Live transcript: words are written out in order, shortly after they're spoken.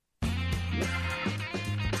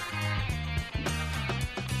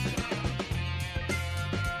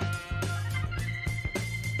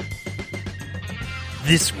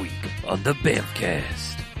This week on the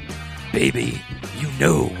Bamcast. Baby, you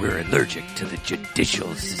know we're allergic to the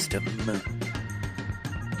judicial system.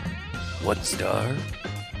 1 star?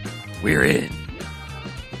 We're in.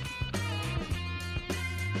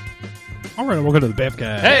 Alright, welcome to the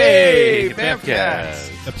Bamcast. Hey,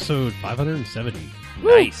 Bamcast! Episode 570.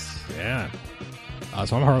 Nice. Yeah.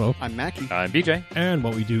 So I'm Harlow. I'm Mackie. I'm BJ. And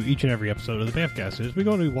what we do each and every episode of the Bamcast is we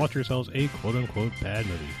go and we watch ourselves a quote-unquote bad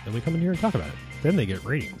movie. Then we come in here and talk about it. Then they get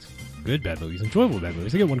ratings. Good bad movies, enjoyable bad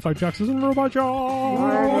movies. They get 1 to 5 jocks and robot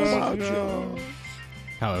jocks.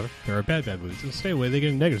 However, there are bad movies. So stay away. They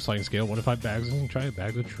get a negative sliding scale, 1 to 5 bags, and try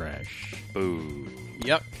bags of trash. Boo.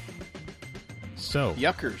 Yuck. So,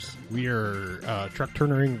 Yuckers. we are truck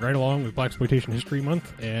turnering right along with Blaxploitation History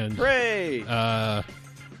Month, and Hooray!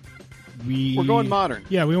 We're going modern.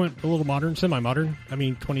 Yeah, we went a little modern, semi-modern. I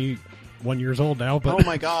mean, 21 years old now, but Oh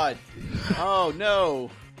my god. Oh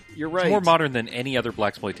no. You're right. It's more modern than any other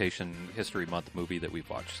Blaxploitation History Month movie that we've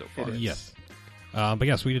watched so far. It is. yes. But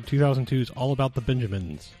yes, we did 2002's All About the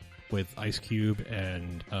Benjamins with Ice Cube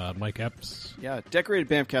and Mike Epps, Yeah, decorated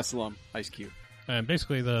Bamcast alum, Ice Cube. and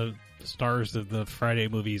basically the stars of the Friday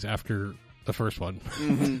movies after the first one.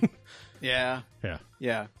 Mm-hmm. Yeah. Yeah.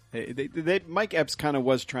 Yeah. Mike Epps kind of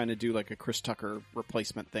was trying to do like a Chris Tucker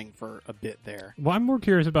replacement thing for a bit there. Well, I'm more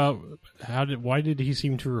curious about why did he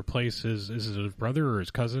seem to replace is it his brother or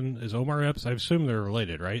his cousin? Is Omar Epps? I assume they're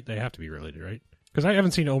related, right? They have to be related, right? Because I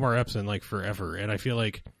haven't seen Omar Epps in like forever, and I feel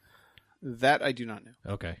like That I do not know.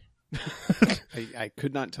 okay, I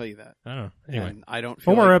could not tell you that. I don't know. Anyway, And I don't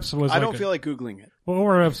feel Omar like, Epps was. I like don't feel like Googling it. Well,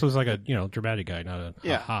 Omar Epps was like a dramatic guy, not a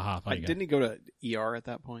Yeah. ha funny guy. Didn't he go to ER at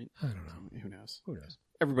that point? I don't know. Who knows? Who knows?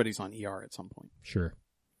 Everybody's on ER at some point. Sure,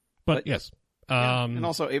 but yes. Yeah. And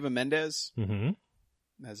also Ava Mendez Mm-hmm.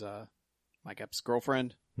 as Mike Epps'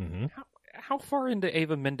 girlfriend. Mm-hmm. How far into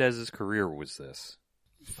Ava Mendez's career was this?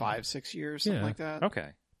 5-6 years, something Yeah. like that. Okay.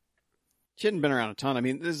 She hadn't been around a ton. I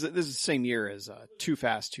mean, this is the same year as Too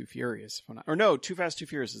Fast, Too Furious. If I'm not, or no, Too Fast, Too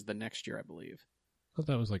Furious is the next year, I believe. I thought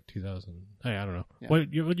that was like 2000. Hey, I don't know. Yeah.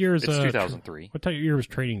 What year is It's 2003. What type of year was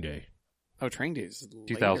Training Day? Oh, Train Days is later.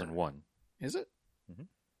 2001. Is it?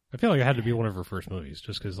 I feel like it had to be one of her first movies,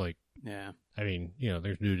 just because, like, Yeah. I mean,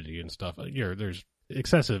 there's nudity and stuff. There's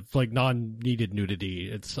excessive, like, non-needed nudity.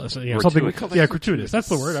 It's something. Gratuitous. Yeah, gratuitous. That's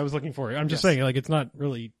the word I was looking for. I'm just Yes. saying, like, it's not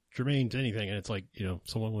really germane to anything, and it's like,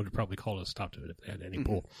 someone would have probably called a stop to it if they had any Mhm.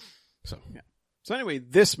 pull. So, So anyway,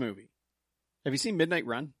 this movie. Have you seen Midnight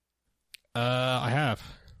Run? I have.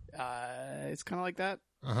 It's kind of like that.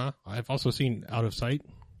 I've also seen Out of Sight,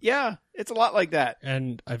 Yeah, it's a lot like that.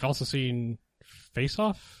 and I've also seen Face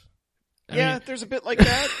Off. Yeah, there's a bit like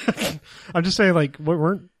that. I'm just saying, like,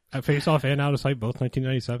 weren't Face Off and Out of Sight both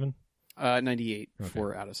 1997? 98 Okay.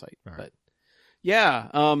 for Out of Sight. All right. But yeah,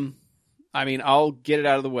 I mean, I'll get it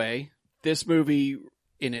out of the way. This movie,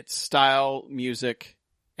 in its style, music,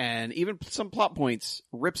 and even some plot points,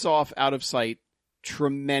 rips off Out of Sight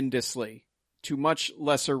tremendously to much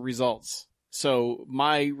lesser results. So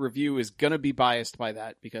my review is going to be biased by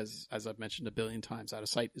that because, as I've mentioned a billion times, Out of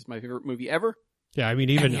Sight is my favorite movie ever. Yeah, I mean,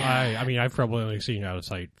 even Yeah. I mean, I've probably only seen Out of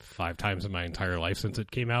Sight 5 times in my entire life since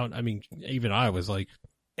it came out. I mean, even I was like,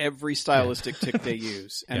 Every stylistic tick they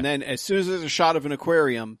use. And Yeah. then as soon as there's a shot of an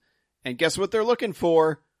aquarium, and guess what they're looking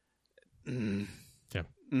for? Yeah.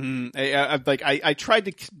 I tried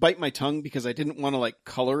to bite my tongue because I didn't want to like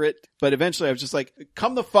color it, but eventually I was just like,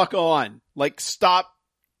 come the fuck on. Like, stop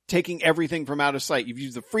taking everything from Out of Sight. You've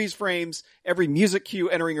used the freeze frames. Every music cue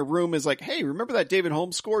entering a room is like, hey, remember that David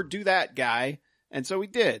Holmes score? Do that, guy. And so we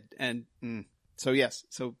did. And so yes.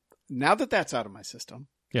 So now that that's out of my system,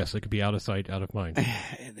 yes, it could be Out of Sight, out of mind.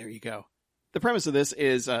 and there you go. The premise of this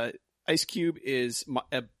is Ice Cube is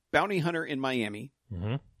a bounty hunter in Miami,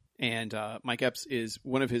 Mm-hmm. and Mike Epps is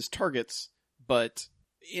one of his targets. But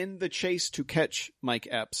in the chase to catch Mike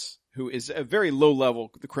Epps, who is a very low level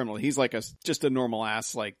criminal, he's like just a normal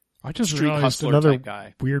ass like I just street realized hustler another type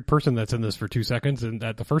guy. weird person that's in this for 2 seconds, and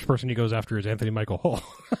that the first person he goes after is Anthony Michael Hall.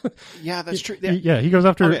 Yeah, that's true. He goes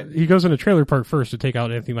after Okay. he goes in a trailer park first to take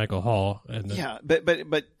out Anthony Michael Hall, and then, Yeah,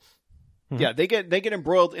 but yeah, they get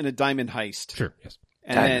embroiled in a diamond heist, sure, yes,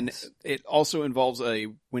 and Diamonds. then it also involves a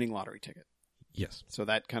winning lottery ticket. yes, So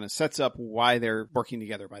that kind of sets up why they're working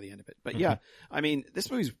together by the end of it. But yeah, I mean,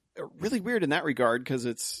 this movie's really weird in that regard because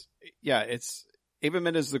it's Ava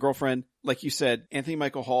Mendez is the girlfriend. Like you said, Anthony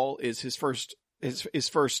Michael Hall is his first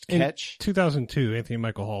catch. 2002, Anthony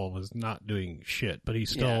Michael Hall was not doing shit, but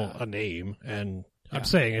he's still Yeah. a name, and Yeah. I'm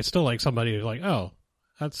saying it's still like somebody who's like, oh,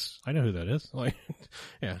 I know who that is. Like,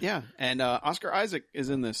 yeah. Yeah. And Oscar Isaac is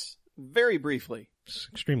in this very briefly.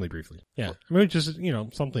 extremely briefly. Yeah. I mean, just,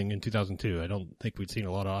 something in 2002. I don't think we'd seen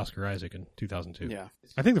a lot of Oscar Isaac in 2002. Yeah.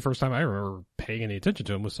 I think the first time I remember paying any attention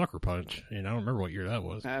to him was Sucker Punch, and I don't remember what year that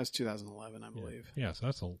was. That was 2011, I believe. Yeah, so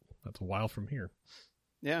that's a while from here.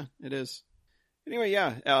 Yeah, it is. Anyway,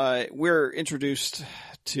 yeah, we're introduced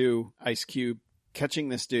to Ice Cube catching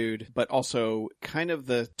this dude, but also kind of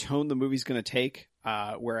the tone the movie's going to take.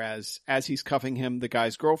 Whereas as he's cuffing him, the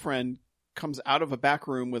guy's girlfriend comes out of a back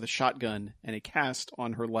room with a shotgun and a cast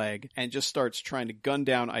on her leg and just starts trying to gun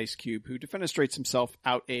down Ice Cube, who defenestrates himself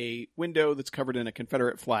out a window that's covered in a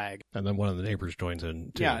Confederate flag. And then one of the neighbors joins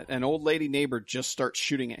in, too. Yeah, an old lady neighbor just starts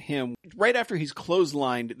shooting at him right after he's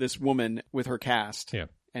clotheslined this woman with her cast. Yeah.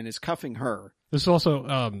 And is cuffing her. This is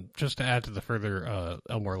also, just to add to the further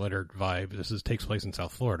Elmore Leonard vibe, takes place in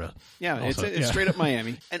South Florida. Yeah, also, it's straight up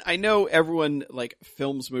Miami. And I know everyone,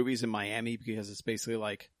 films movies in Miami because it's basically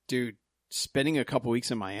like, dude, spending a couple weeks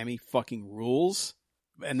in Miami fucking rules,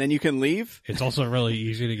 and then you can leave. It's also really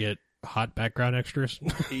easy to get hot background extras.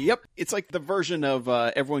 Yep. It's like the version of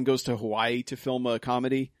everyone goes to Hawaii to film a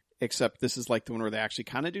comedy, except this is like the one where they actually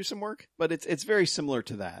kind of do some work. But it's very similar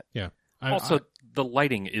to that. Yeah. The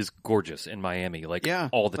lighting is gorgeous in Miami,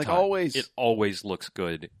 all the time. Always. It always looks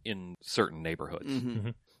good in certain neighborhoods. Mm-hmm. Mm-hmm.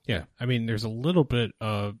 Yeah. I mean, there's a little bit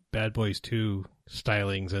of Bad Boys 2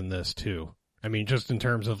 stylings in this, too. I mean, just in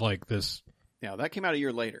terms of this. Yeah, that came out a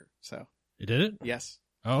year later, so. It did it? Yes.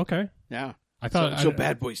 Oh, okay. Yeah. I thought. So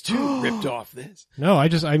Bad Boys 2 ripped off this. No,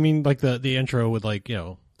 I mean, the intro with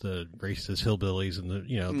the racist hillbillies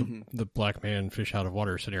and the black man fish out of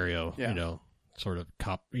water scenario, sort of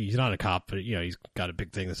cop. He's not a cop, but he's got a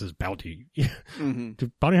big thing that says bounty. Mm-hmm.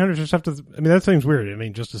 Do bounty hunters just have to? I mean, that seems weird. I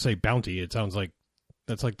mean, just to say bounty, it sounds like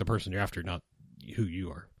that's like the person you're after, not who you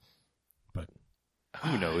are. But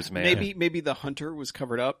who knows, man? Maybe the hunter was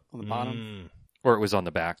covered up on the bottom, or it was on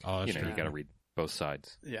the back. Oh, you got to read both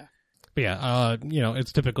sides. Yeah. But yeah,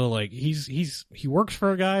 it's typical. He works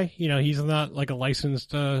for a guy. He's not like a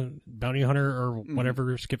licensed bounty hunter or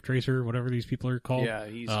whatever, skip tracer, whatever these people are called. Yeah,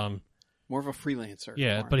 he's more of a freelancer.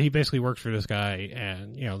 Yeah, but he basically works for this guy,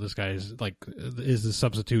 and this guy is the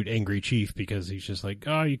substitute angry chief because he's just like,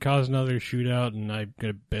 oh, you caused another shootout, and I'm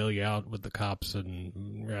gonna bail you out with the cops,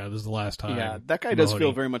 and this is the last time. Yeah, that guy does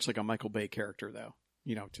feel very much like a Michael Bay character, though.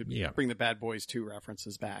 To bring the Bad Boys 2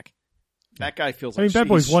 references back. That guy feels like... Bad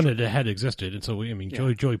Boys 1 had existed, and so,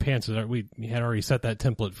 Joey Pants, we had already set that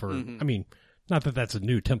template for... I mean, not that that's a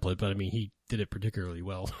new template, but, he did it particularly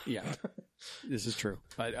well. Yeah, this is true.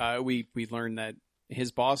 But we learned that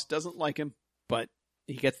his boss doesn't like him, but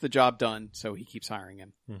he gets the job done, so he keeps hiring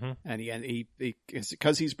him. Mm-hmm. And he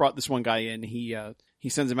because he's brought this one guy in, he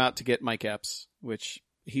sends him out to get Mike Epps, which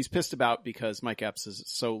he's pissed about because Mike Epps is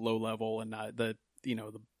so low level, and the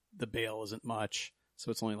bail isn't much. So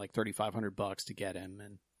it's only like $3,500 to get him,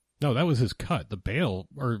 and no, that was his cut. The bail,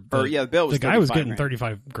 the bail was the guy was getting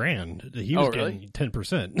 $35,000. $35,000. He was getting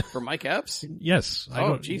 10% for Mike Epps. Yes.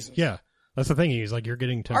 Oh, Jesus. Yeah, that's the thing. He's like, you're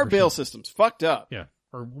getting 10%. Our bail system's fucked up. Yeah,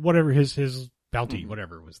 or whatever his bounty,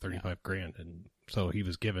 whatever was $35,000, and so he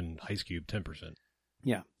was given Ice Cube 10%.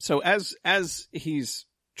 Yeah. So as he's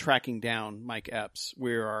tracking down Mike Epps,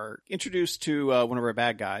 we are introduced to one of our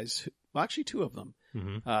bad guys. Well, actually, two of them,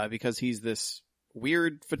 because he's this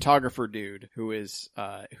weird photographer dude who has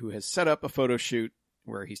set up a photo shoot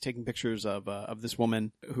where he's taking pictures of this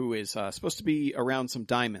woman who is supposed to be around some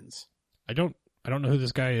diamonds. I don't know who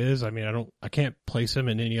this guy is. I mean, I can't place him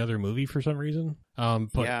in any other movie for some reason.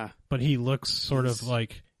 But he looks sort of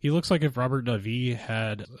like if Robert Davi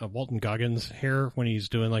had Walton Goggins hair when he's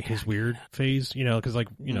doing his weird phase, because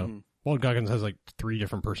Walton Goggins has 3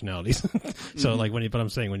 different personalities. So but I'm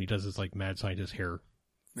saying when he does this mad scientist hair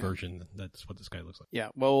version, that's what this guy looks like. Yeah,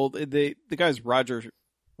 well, the guy's Roger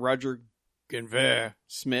Guenveur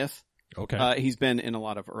Smith. Okay. He's been in a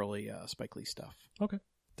lot of early Spike Lee stuff. Okay.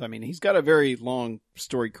 I mean, he's got a very long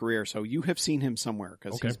story career, so you have seen him somewhere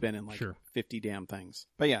because he's been in 50 damn things.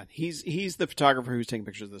 But yeah, he's the photographer who's taking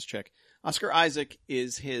pictures of this chick. Oscar Isaac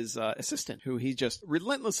is his assistant, who he just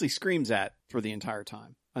relentlessly screams at for the entire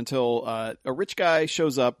time. Until a rich guy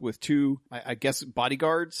shows up with 2, I guess,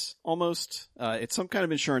 bodyguards almost. It's some kind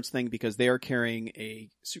of insurance thing because they are carrying a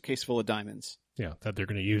suitcase full of diamonds. Yeah, that they're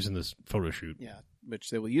going to use in this photo shoot. Yeah, which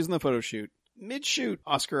they will use in the photo shoot. Mid-shoot,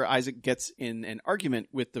 Oscar Isaac gets in an argument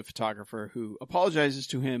with the photographer who apologizes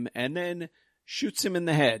to him and then shoots him in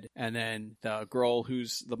the head. And then the girl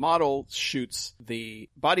who's the model shoots the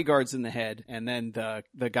bodyguards in the head. And then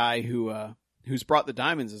the guy who's brought the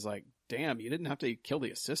diamonds is like, damn, you didn't have to kill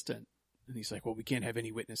the assistant. And he's like, well, we can't have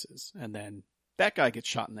any witnesses. And then that guy gets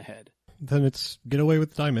shot in the head. Then it's get away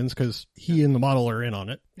with the diamonds because he and the model are in on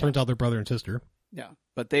it. Turns out they're brother and sister. Yeah,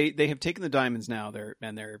 but they have taken the diamonds now.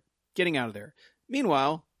 They're getting out of there.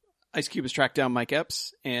 Meanwhile, Ice Cube has tracked down Mike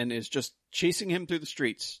Epps and is just chasing him through the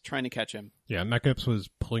streets, trying to catch him. Yeah, Mike Epps was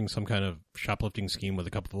pulling some kind of shoplifting scheme with a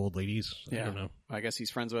couple of old ladies. Yeah. I don't know. I guess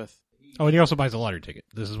he's friends with. Oh, and he also buys a lottery ticket.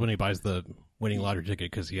 This is when he buys the winning lottery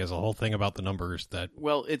ticket because he has a whole thing about the numbers that.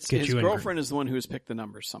 Well, it's his girlfriend is the one who has picked the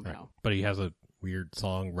numbers somehow. Right. But he has a weird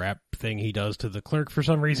song rap thing he does to the clerk for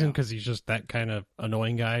some reason because he's just that kind of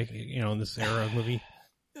annoying guy, in this era of movie.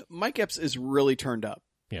 Mike Epps is really turned up.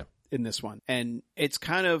 Yeah. In this one, and it's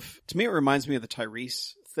kind of, to me, it reminds me of the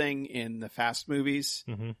Tyrese thing in the Fast movies.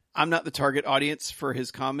 Mm-hmm. I'm not the target audience for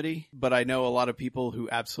his comedy, but I know a lot of people who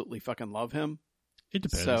absolutely fucking love him. It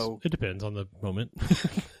depends. It depends on the moment.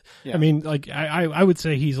 Yeah. I mean, like I would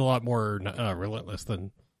say he's a lot more relentless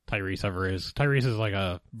than Tyrese ever is. Tyrese is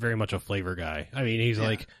like very much a flavor guy. I mean, he's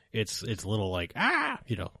like it's little like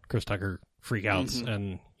Chris Tucker freakouts,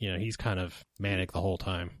 and he's kind of manic the whole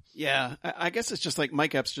time. Yeah, I guess it's just like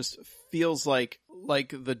Mike Epps just feels like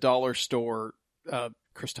the dollar store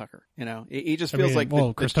Chris Tucker. He just feels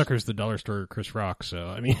Chris Tucker's the dollar store Chris Rock. So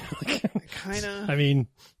I mean, kind of. I mean,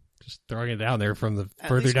 just throwing it down there from the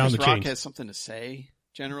further down the chain. Chris Rock has something to say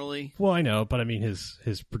generally. Well, I know, but I mean his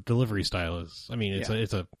delivery style is. I mean,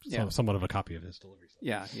 it's somewhat of a copy of his delivery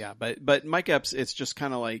style. Yeah. But Mike Epps, it's just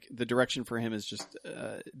kind of like the direction for him is just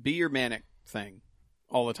be your manic thing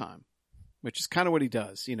all the time. Which is kind of what he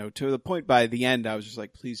does, to the point by the end, I was just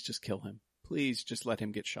like, please just kill him. Please just let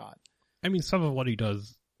him get shot. I mean, some of what he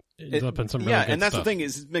does ends up in some really good and that's stuff. the thing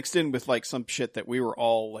is mixed in with like some shit that we were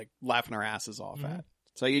all like laughing our asses off at.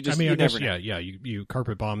 So you just, you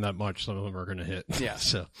carpet bomb that much, some of them are going to hit. Yeah.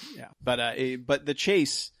 So. Yeah. But the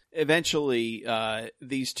chase, eventually,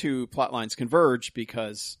 these two plot lines converge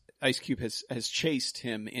because Ice Cube has chased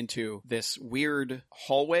him into this weird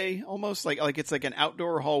hallway, almost like it's like an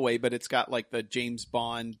outdoor hallway, but it's got like the James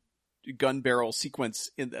Bond gun barrel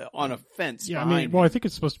sequence on a fence. Yeah, behind I think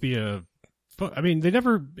it's supposed to be they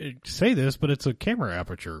never say this, but it's a camera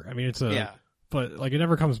aperture. I mean, but like it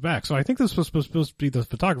never comes back. So I think this was supposed to be the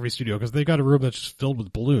photography studio because they got a room that's just filled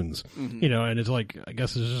with balloons, and it's like, I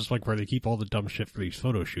guess it's just like where they keep all the dumb shit for these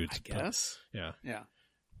photo shoots. I guess. Yeah.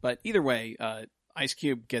 But either way, Ice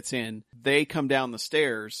Cube gets in. They come down the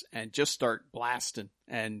stairs and just start blasting.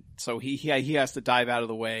 And so he has to dive out of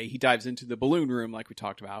the way. He dives into the balloon room like we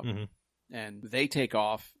talked about. Mm-hmm. And they take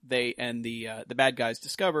off. The bad guys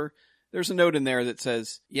discover there's a note in there that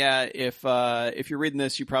says, yeah, if you're reading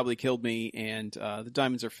this, you probably killed me and the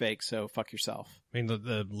diamonds are fake, so fuck yourself. I mean,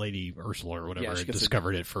 the lady Ursula or whatever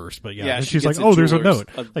discovered it first, but she's like, there's a note.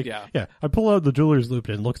 I pull out the jeweler's loop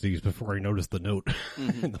and look at these before I notice the note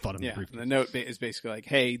in the bottom of the briefcase. The note is basically like,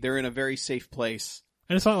 hey, they're in a very safe place.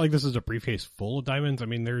 And it's not like this is a briefcase full of diamonds. I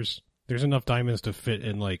mean, there's enough diamonds to fit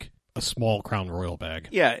in like a small Crown Royal bag.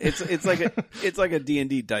 Yeah, it's like a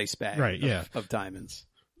D&D dice bag, right? Of diamonds.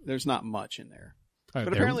 There's not much in there. Right,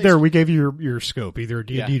 but apparently there we gave you your scope, either a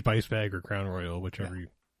D&D dice bag or Crown Royal, whichever you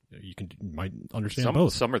might understand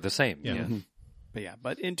both. Some are the same. Yeah. Mm-hmm.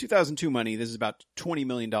 But in 2002 money, this is about $20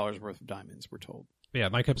 million worth of diamonds, we're told. Yeah,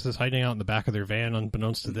 Mike Epps is hiding out in the back of their van,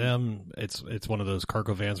 unbeknownst to them. It's one of those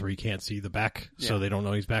cargo vans where you can't see the back, so they don't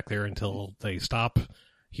know he's back there until they stop.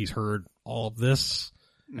 He's heard all of this,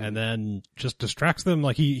 and then just distracts them.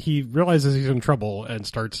 Like he realizes he's in trouble and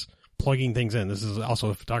starts plugging things in. This is also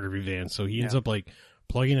a photography van, so he ends up like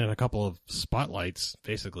plugging in a couple of spotlights,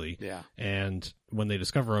 basically. Yeah. And when they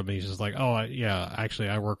discover him, he's just like, actually,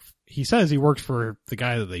 I work. He says he works for the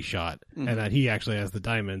guy that they shot, and that he actually has the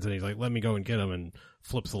diamonds. And he's like, let me go and get them, and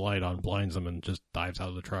flips the light on, blinds them, and just dives out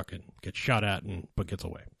of the truck and gets shot at, but gets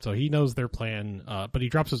away. So he knows their plan, but he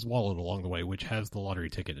drops his wallet along the way, which has the lottery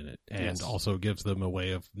ticket in it, and also gives them a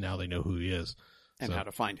way of now they know who he is and how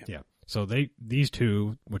to find him. Yeah. So these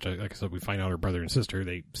two, which like I said, we find out are brother and sister.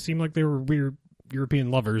 They seem like they were weird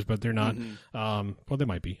European lovers, but they're not. Well, they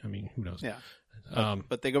might be. I mean, who knows? Yeah.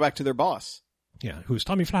 But they go back to their boss. Yeah, who's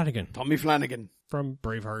Tommy Flanagan. Tommy Flanagan. From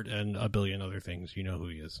Braveheart and a billion other things. You know who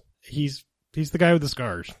he is. He's the guy with the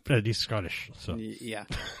scars. He's Scottish. So yeah.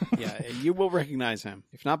 You will recognize him,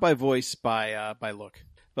 if not by voice, by look.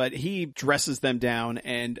 But he dresses them down,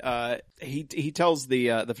 and he tells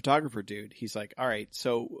the photographer dude, he's like, all right,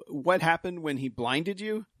 so what happened when he blinded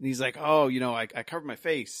you? And he's like, I covered my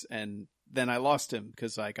face, and then I lost him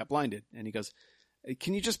because I got blinded. And he goes,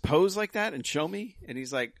 can you just pose like that and show me? And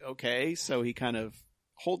he's like, okay. So he kind of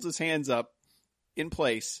holds his hands up in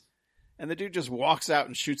place, and the dude just walks out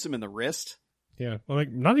and shoots him in the wrist. Yeah, well, like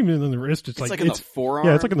not even in the wrist. It's like in the forearm.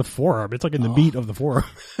 Yeah, it's like in the forearm. It's like in the meat of the forearm.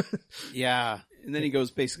 Yeah. And then he goes,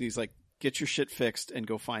 basically, he's like, get your shit fixed and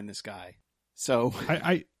go find this guy. So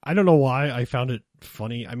I don't know why I found it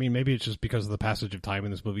funny. I mean, maybe it's just because of the passage of time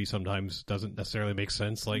in this movie sometimes doesn't necessarily make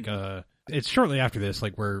sense. Like, it's shortly after this,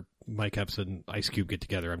 like where Mike Epps and Ice Cube get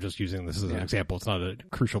together. I'm just using this as an example. It's not a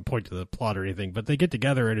crucial point to the plot or anything, but they get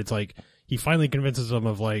together and it's like he finally convinces them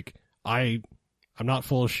of like, I'm not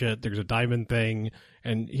full of shit. There's a diamond thing.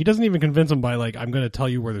 And he doesn't even convince them by like, I'm going to tell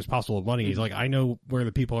you where there's possible money. He's like, I know where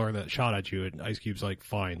the people are that shot at you. And Ice Cube's like,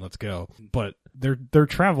 fine, let's go. But their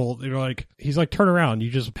travel, they're like, he's like, turn around. You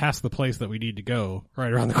just pass the place that we need to go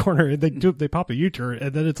right around the corner. And they pop a U-turn.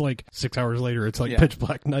 And then it's like 6 hours later, it's like pitch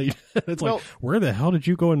black night. It's like, where the hell did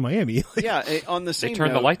you go in Miami? On the same They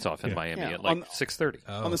turned note, the lights off in Miami at like 6:30.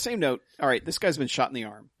 Oh. On the same note, all right, this guy's been shot in the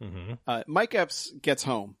arm. Mm-hmm. Mike Epps gets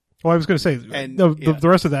home. Well, I was going to say, the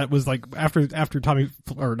rest of that was like after Tommy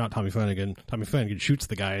Flanagan shoots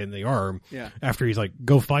the guy in the arm. Yeah. After he's like,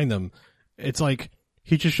 go find them. It's like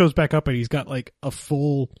he just shows back up and he's got like a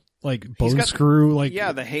full like bone screw, like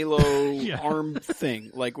the halo arm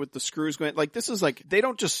thing, like with the screws going. Like this is like they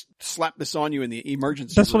don't just slap this on you in the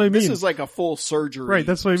emergency. That's room. what I mean. This is like a full surgery, right?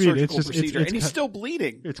 That's what I mean. It's just procedure, and he's still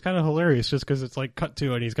bleeding. It's kind of hilarious just because it's like cut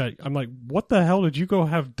to, and he's got. I'm like, what the hell did you go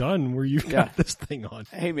have done where you got this thing on?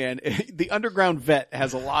 Hey man, the underground vet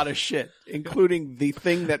has a lot of shit, including the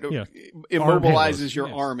thing that immobilizes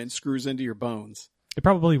your arm and screws into your bones. It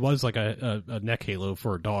probably was like a neck halo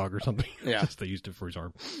for a dog or something. Yeah. Just they used it for his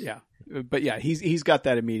arm. Yeah. But yeah, he's got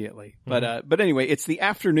that immediately. But anyway, it's the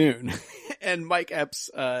afternoon and Mike Epps,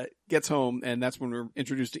 gets home and that's when we're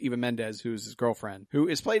introduced to Eva Mendes, who's his girlfriend, who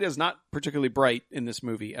is played as not particularly bright in this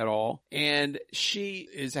movie at all. And she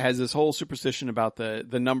has this whole superstition about the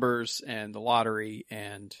numbers and the lottery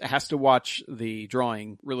and has to watch the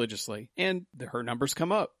drawing religiously and her numbers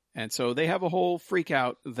come up. And so they have a whole freak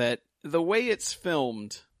out that the way it's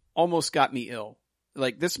filmed almost got me ill.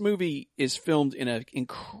 Like this movie is filmed in an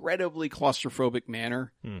incredibly claustrophobic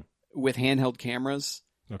manner with handheld cameras.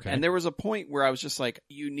 Okay. And there was a point where I was just like,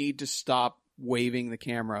 you need to stop waving the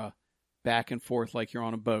camera back and forth like you're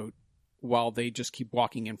on a boat while they just keep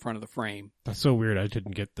walking in front of the frame. That's so weird. I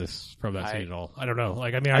didn't get this from that scene at all. I don't know.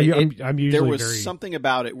 Like, I mean, I'm usually there was something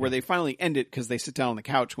about it where they finally end it because they sit down on the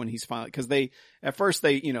couch when he's finally, because at first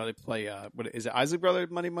they play, what is it? Isley Brother,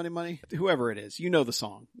 Money, Money, Money? Whoever it is. You know the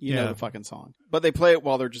song. You know the fucking song. But they play it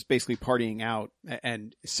while they're just basically partying out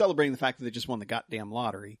and celebrating the fact that they just won the goddamn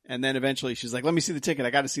lottery. And then eventually she's like, let me see the ticket.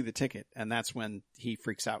 I got to see the ticket. And that's when he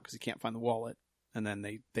freaks out because he can't find the wallet. And then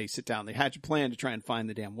they sit down, they hatch a plan to try and find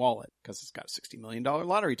the damn wallet because it's got a $60 million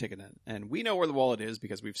lottery ticket in it. And we know where the wallet is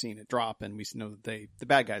because we've seen it drop and we know that the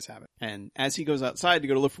bad guys have it. And as he goes outside to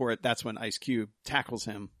go to look for it, that's when Ice Cube tackles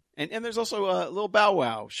him. And there's also a little Bow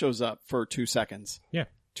Wow shows up for 2 seconds. Yeah.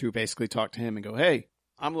 To basically talk to him and go, hey,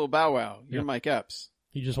 I'm Little Bow Wow. You're Mike Epps.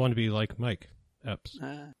 He just wanted to be like Mike Epps.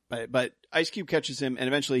 But Ice Cube catches him and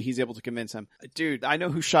eventually he's able to convince him, dude, I know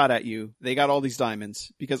who shot at you. They got all these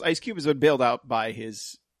diamonds because Ice Cube has been bailed out by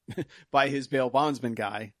his bail bondsman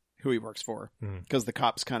guy who he works for because the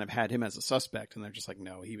cops kind of had him as a suspect and they're just like,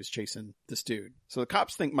 no, he was chasing this dude. So the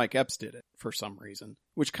cops think Mike Epps did it for some reason,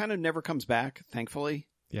 which kind of never comes back, thankfully.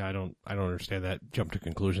 Yeah, I don't understand that jump to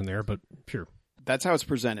conclusion there, but sure. That's how it's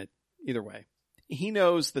presented. Either way. He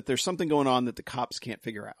knows that there's something going on that the cops can't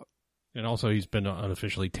figure out. And also he's been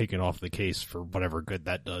unofficially taken off the case for whatever good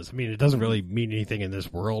that does. I mean, it doesn't really mean anything in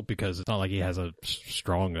this world because it's not like he has a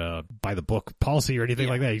strong by the book policy or anything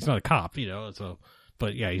like that. He's not a cop, so.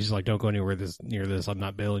 But yeah, he's like, don't go anywhere near this. I'm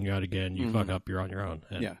not bailing you out again. You fuck up, you're on your own.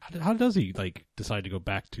 And how does he decide to go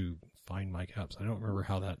back to find Mike Epps? I don't remember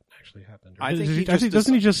how that actually happened.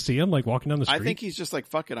 Doesn't he just see him walking down the street? I think he's just like,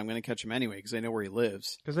 fuck it, I'm going to catch him anyway because they know where he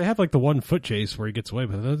lives. Because they have the 1 foot chase where he gets away,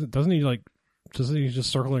 but doesn't he Doesn't he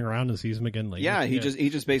just circling around and sees him again later? Yeah, he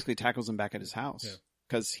just basically tackles him back at his house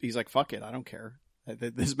because he's like, fuck it, I don't care.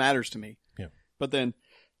 This matters to me. Yeah. But then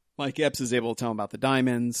Mike Epps is able to tell him about the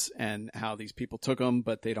diamonds and how these people took them,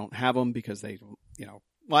 but they don't have them because they,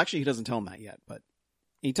 well, actually he doesn't tell him that yet, but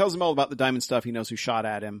he tells him all about the diamond stuff. He knows who shot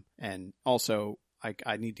at him. And also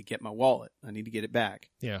I need to get my wallet. I need to get it back.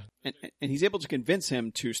 Yeah. And he's able to convince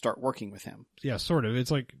him to start working with him. Yeah, sort of.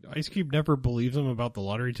 It's like Ice Cube never believes him about the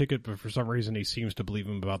lottery ticket, but for some reason he seems to believe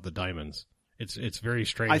him about the diamonds. It's very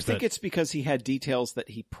strange. I think it's because he had details that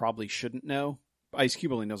he probably shouldn't know. Ice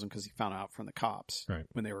Cube only knows them because he found out from the cops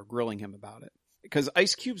when they were grilling him about it. Because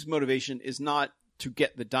Ice Cube's motivation is not to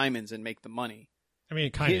get the diamonds and make the money. I mean,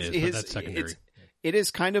 it kind of is, but that's secondary. It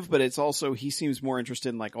is kind of, but it's also, he seems more interested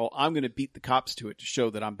in I'm going to beat the cops to it to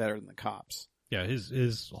show that I'm better than the cops. Yeah,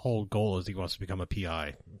 his whole goal is he wants to become a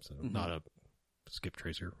PI, so not a skip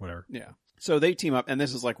tracer, whatever. Yeah. So they team up, and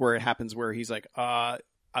this is where it happens where he's like,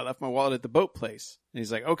 I left my wallet at the boat place. And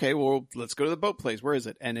he's like, okay, well, let's go to the boat place. Where is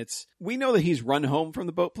it? And we know that he's run home from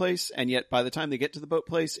the boat place. And yet by the time they get to the boat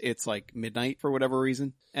place, it's like midnight for whatever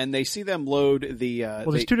reason. And they see them load the,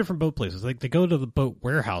 there's two different boat places. Like they go to the boat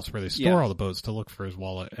warehouse where they store all the boats to look for his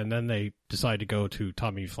wallet. And then they decide to go to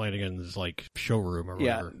Tommy Flanagan's like showroom or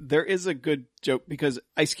whatever. Yeah, there is a good joke because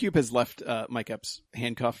Ice Cube has left Mike Epps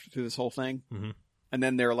handcuffed through this whole thing. Mm-hmm. And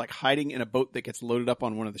then they're like hiding in a boat that gets loaded up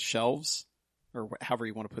on one of the shelves. Or however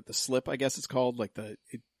you want to put the slip, I guess it's called, like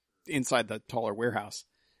inside the taller warehouse.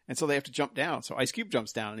 And so they have to jump down. So Ice Cube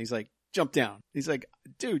jumps down and he's like, jump down. He's like,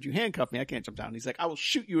 dude, you handcuffed me. I can't jump down. He's like, I will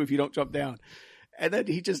shoot you if you don't jump down. And then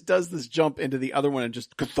he just does this jump into the other one and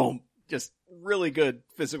just ka-thump. Just really good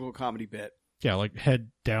physical comedy bit. Yeah, like head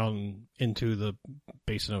down into the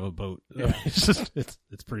basin of a boat. Yeah.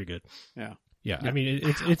 It's pretty good. Yeah. Yeah. I mean,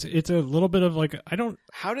 it's a little bit of like,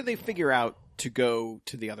 How do they figure out to go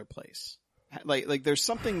to the other place? Like there's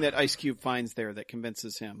something that Ice Cube finds there that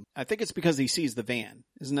convinces him. I think it's because he sees the van.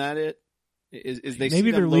 Isn't that it? Is they maybe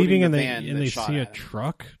see they're leaving and they see a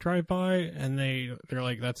truck drive by and they're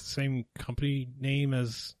like, that's the same company name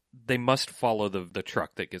as. They must follow the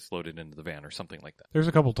truck that gets loaded into the van or something like that. There's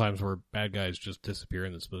a couple times where bad guys just disappear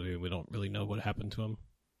in this movie and we don't really know what happened to him.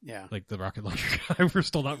 Yeah. Like the rocket launcher guy. We're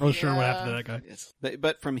still not real sure what happened to that guy.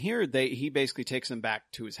 But from here, he basically takes him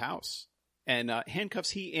back to his house. And handcuffs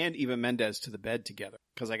he and Eva Mendes to the bed together.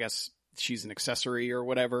 Because I guess she's an accessory or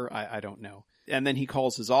whatever. I don't know. And then he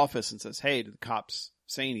calls his office and says, hey, did the cops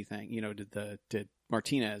say anything? You know, did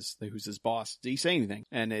Martinez, who's his boss, did he say anything?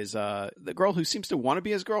 And the girl who seems to want to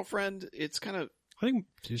be his girlfriend, it's kind of... I think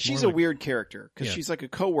she's a weird character because she's like a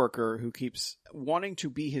coworker who keeps wanting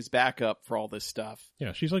to be his backup for all this stuff.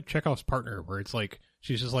 Yeah, she's like Chekhov's partner, where it's like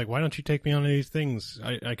she's just like, "Why don't you take me on these things?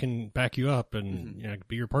 I can back you up and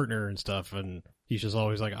be your partner and stuff." And he's just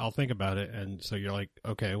always like, "I'll think about it." And so you're like,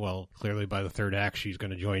 "Okay, well, clearly by the third act, she's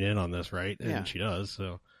going to join in on this, right?" And she does.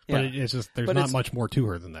 So, but it's just there's not much more to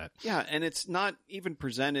her than that. Yeah, and it's not even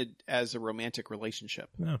presented as a romantic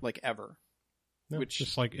relationship, like ever. No, which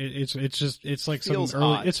just like it's like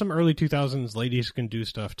some early 2000s ladies can do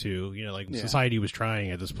stuff too. You know, like society was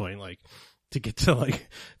trying at this point, like to get to like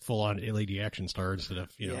full on lady action star instead of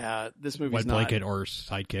this movie's white blanket or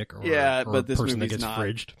sidekick or or but this person that movie's gets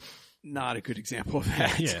fridged. Not a good example of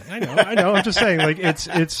that. Yeah, I know. I'm just saying, like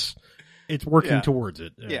it's working towards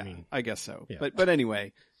it. I mean, I guess so. Yeah. But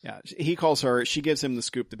anyway, he calls her. She gives him the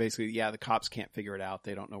scoop that basically, the cops can't figure it out.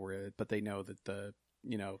 They don't know where, but they know that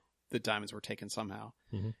the diamonds were taken somehow.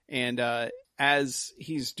 Mm-hmm. And as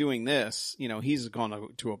he's doing this, he's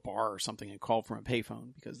gone to a bar or something and called from a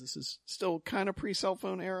payphone because this is still kind of pre-cell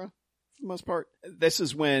phone era for the most part. This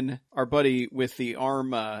is when our buddy with the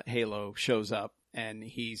arm halo shows up and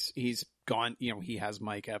he's gone, he has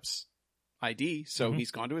Mike Epps' ID, so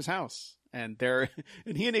he's gone to his house. And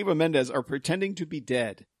he and Eva Mendes are pretending to be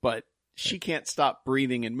dead, but she can't stop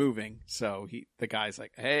breathing and moving. So the guy's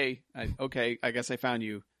like, hey, okay, I guess I found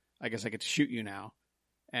you. I guess I get to shoot you now.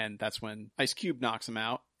 And that's when Ice Cube knocks him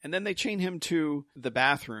out. And then they chain him to the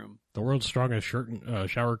bathroom. The world's strongest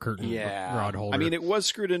shower curtain rod holder. I mean, it was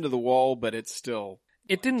screwed into the wall, but it's still...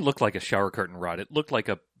 It didn't look like a shower curtain rod. It looked like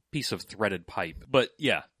a piece of threaded pipe. But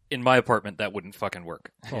yeah, in my apartment, that wouldn't fucking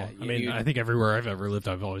work. Well, I think everywhere I've ever lived,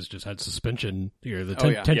 I've always just had suspension,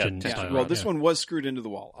 tension style. Well, this one was screwed into the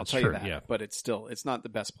wall. I'll tell you that. Yeah. But it's not the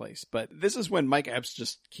best place. But this is when Mike Epps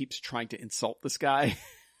just keeps trying to insult this guy.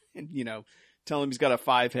 And, tell him he's got a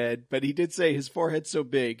 5 head, but he did say his forehead's so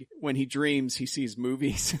big when he dreams he sees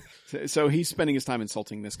movies. So he's spending his time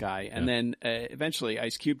insulting this guy. And then eventually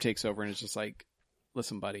Ice Cube takes over and is just like,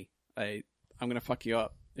 listen, buddy, I'm going to fuck you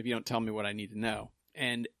up if you don't tell me what I need to know.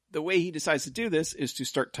 And the way he decides to do this is to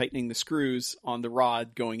start tightening the screws on the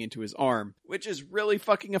rod going into his arm, which is really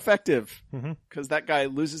fucking effective because that guy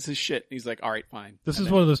loses his shit. And he's like, all right, fine. This is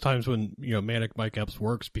one of those times when, Manic Mike Epps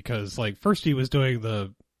works because like first he was doing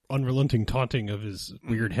the unrelenting taunting of his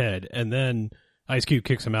weird head, and then Ice Cube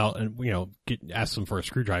kicks him out and asks him for a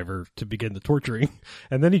screwdriver to begin the torturing,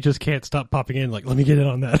 and then he just can't stop popping in like, let me get in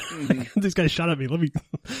on that. This guy shot at me, let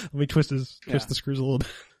me twist the screws a little bit.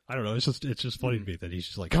 I don't know, it's just funny to me that he's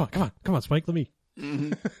just like, come on Spike, let me.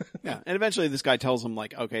 Yeah, and eventually this guy tells him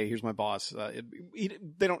like, okay, here's my boss.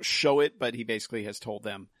 They don't show it, but he basically has told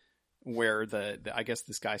them where I guess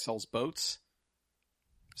this guy sells boats.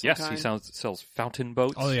 Yes, he sells fountain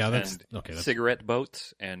boats. Oh yeah, that's cigarette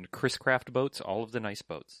boats and Chris Craft boats, all of the nice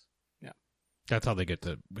boats. Yeah, that's how they get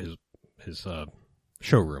to his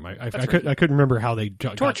showroom. I couldn't remember how they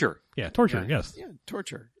torture. Torture. Yes,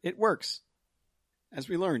 torture. It works, as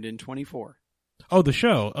we learned in 24. Oh, the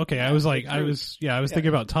show. Okay, I was thinking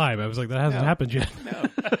about time. I was like, that hasn't happened yet.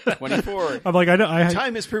 No. 24. I'm like,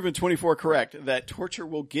 Time has proven 24 correct, that torture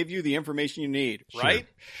will give you the information you need, right?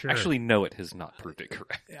 Sure. Actually, no, it has not proved it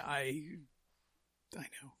correct. I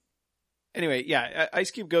know. Anyway, yeah,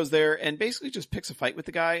 Ice Cube goes there and basically just picks a fight with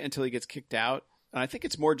the guy until he gets kicked out. And I think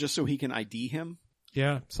it's more just so he can ID him.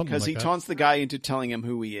 Yeah, something because he taunts the guy into telling him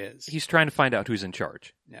who he is. He's trying to find out who's in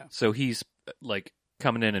charge. Yeah. So he's like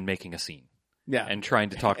coming in and making a scene. Yeah. And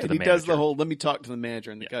trying to talk to the manager. He does the whole, let me talk to the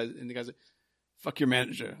manager. And the guy's like, fuck your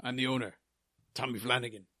manager. I'm the owner. Tommy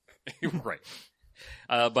Flanagan. Right.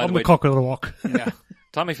 By I'm the way, the cock of the walk. Yeah.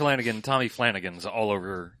 Tommy Flanagan's all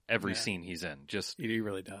over every scene he's in. He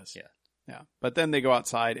really does. Yeah. Yeah. But then they go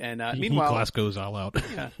outside and, meanwhile. Glasgow's all out.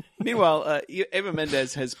 Yeah. Meanwhile, Eva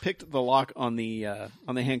Mendes has picked the lock on the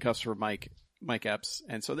handcuffs for Mike Epps.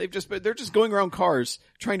 And so they're just going around cars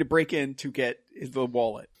trying to break in to get the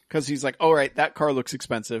wallet. Cause he's like, all right, that car looks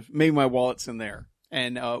expensive. Maybe my wallet's in there.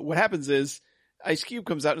 And, what happens is Ice Cube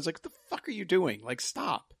comes out and is like, what the fuck are you doing? Like,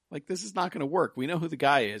 stop. Like, this is not going to work. We know who the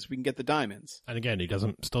guy is. We can get the diamonds. And again, he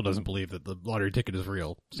still doesn't believe that the lottery ticket is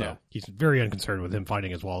real. So he's very unconcerned with him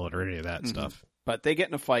finding his wallet or any of that stuff. But they get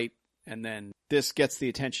in a fight, and then this gets the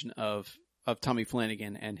attention of Tommy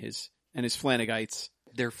Flanagan and his Flanagites.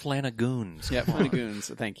 They're Flanagoons. Yeah,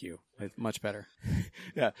 Flanagoons. Thank you. Much better.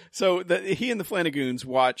 Yeah. So he and the Flanagoons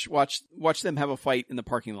watch them have a fight in the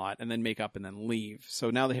parking lot and then make up and then leave. So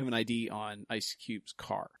now they have an ID on Ice Cube's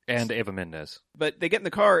car. And Eva Mendes. But they get in the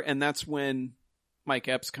car, and that's when Mike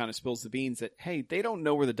Epps kind of spills the beans that, hey, they don't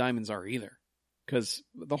know where the diamonds are either. Because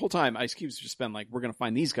the whole time Ice Cube's just been like, we're going to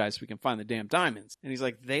find these guys so we can find the damn diamonds. And he's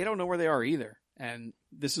like, they don't know where they are either. And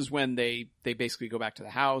this is when they basically go back to the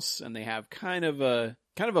house, and they have kind of a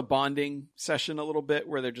bonding session a little bit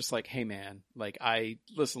where they're just like, hey man, like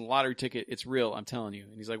listen, lottery ticket, it's real, I'm telling you.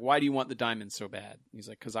 And he's like, why do you want the diamonds so bad? And he's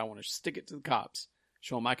like, cause I want to stick it to the cops.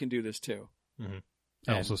 Show them I can do this too. Mm-hmm.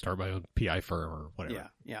 And also start my own PI firm or whatever. Yeah.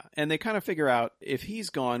 Yeah. And they kind of figure out if he's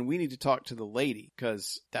gone, we need to talk to the lady,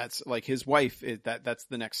 cause that's like his wife, that's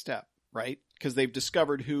the next step. Right? Because they've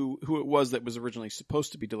discovered who it was that was originally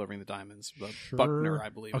supposed to be delivering the diamonds. Sure. Buckner, I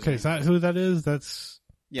believe. Okay, is that who that is? That's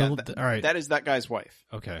all right. That is that guy's wife.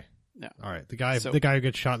 Okay. Yeah. All right. The guy who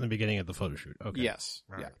gets shot in the beginning of the photo shoot. Okay. Yes.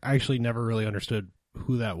 Right. Yeah. I actually never really understood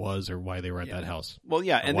who that was or why they were at that house. Well,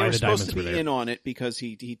 yeah, and they were supposed to be in on it because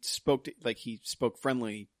he spoke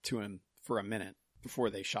friendly to him for a minute before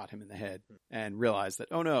they shot him in the head and realized that,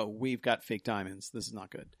 oh no, we've got fake diamonds. This is not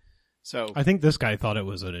good. So I think this guy thought it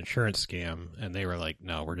was an insurance scam, and they were like,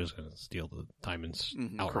 "No, we're just going to steal the diamonds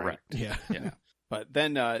outright." Correct. Yeah. But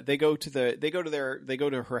then they go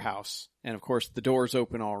to her house, and of course the door's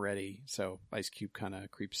open already. So Ice Cube kind of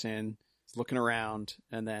creeps in, is looking around,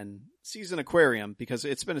 and then sees an aquarium because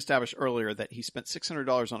it's been established earlier that he spent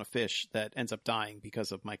 $600 on a fish that ends up dying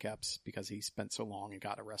because of Mike Epps because he spent so long and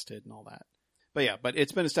got arrested and all that. But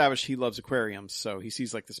it's been established he loves aquariums, so he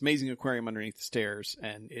sees like this amazing aquarium underneath the stairs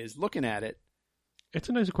and is looking at it. It's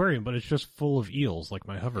a nice aquarium, but it's just full of eels like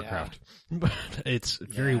my hovercraft. But it's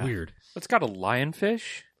very weird. It's got a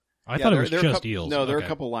lionfish. I thought it was just eels. No, there are a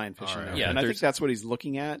couple lionfish in there. Yeah, and I think that's what he's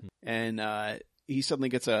looking at. And he suddenly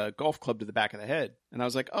gets a golf club to the back of the head. And I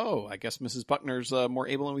was like, oh, I guess Mrs. Buckner's more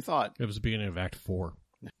able than we thought. It was the beginning of Act 4.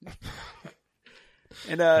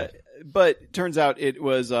 And but turns out it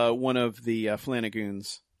was one of the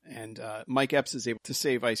Flanagoons, and Mike Epps is able to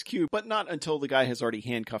save Ice Cube, but not until the guy has already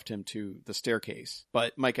handcuffed him to the staircase.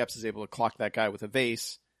 But Mike Epps is able to clock that guy with a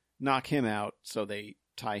vase, knock him out, so they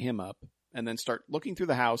tie him up, and then start looking through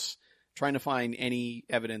the house, trying to find any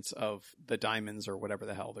evidence of the diamonds or whatever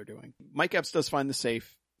the hell they're doing. Mike Epps does find the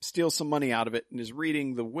safe, steals some money out of it, and is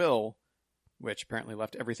reading the will, which apparently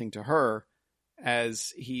left everything to her.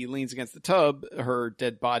 As he leans against the tub, her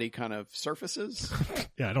dead body kind of surfaces.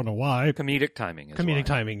 Yeah, I don't know why. Comedic timing.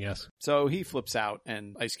 Timing, yes. So he flips out,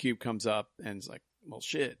 and Ice Cube comes up and is like, well,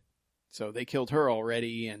 shit. So they killed her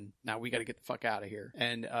already, and now we got to get the fuck out of here.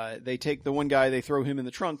 And they take the one guy, they throw him in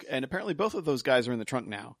the trunk, and apparently both of those guys are in the trunk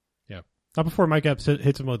now. Yeah. Not before Mike Epps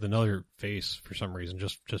hits him with another face for some reason,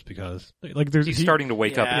 just because. Like he's starting to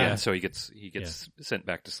wake up again, so he gets sent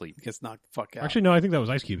back to sleep. He gets knocked the fuck out. Actually, no, I think that was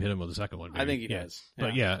Ice Cube hit him with the second one. Maybe. I think he does.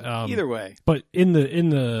 Yeah. But either way. But in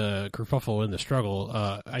the kerfuffle, in the struggle,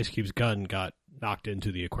 Ice Cube's gun got knocked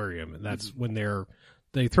into the aquarium, and that's when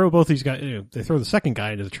they throw both these guys. They throw the second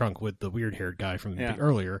guy into the trunk with the weird-haired guy from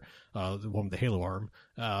earlier, the one with the halo arm,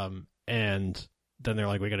 and then they're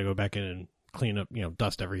like, we got to go back in and clean up,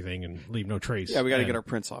 dust everything and leave no trace. Yeah, we got to get our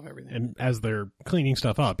prints off everything. And as they're cleaning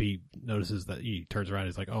stuff up, he notices that he turns around.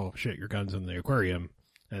 He's like, "Oh shit, your gun's in the aquarium,"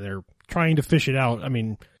 and they're trying to fish it out. I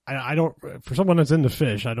mean, I don't. For someone that's into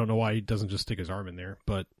fish, I don't know why he doesn't just stick his arm in there.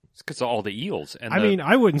 But It's because of all the eels. And I mean,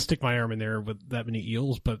 I wouldn't stick my arm in there with that many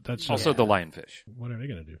eels, but that's just... Also the lionfish. What are they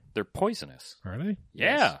going to do? They're poisonous. Are they?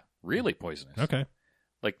 Yeah, Yes. really poisonous. Okay.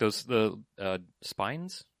 Like the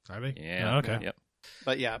spines? Are they? Yeah. Oh, okay.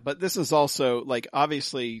 Yep. But this is also, like,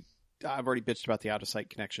 obviously, I've already bitched about the out-of-sight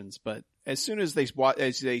connections, but as soon as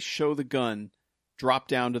they show the gun drop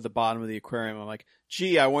down to the bottom of the aquarium, I'm like,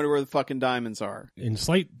 gee, I wonder where the fucking diamonds are. In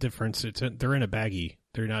slight difference, they're in a baggie.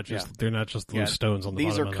 They're not just loose stones on the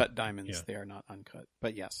These bottom. are of cut diamonds. Yeah. They are not uncut.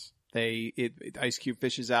 But yes, Ice Cube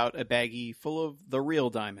fishes out a baggie full of the real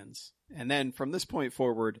diamonds. And then from this point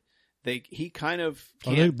forward, he kind of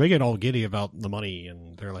can't... they get all giddy about the money,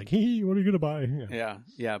 and they're like, "Hey, what are you gonna buy?"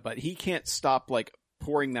 Yeah, but he can't stop like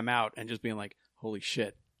pouring them out and just being like, "Holy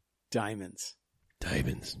shit, diamonds!"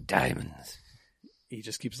 He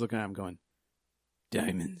just keeps looking at him, going,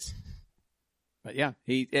 "Diamonds." But yeah,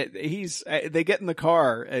 they get in the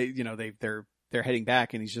car. They're heading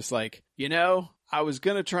back, and he's just like, I was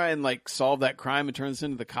gonna try and like solve that crime and turn this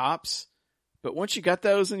into the cops. But once you got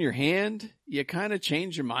those in your hand, you kind of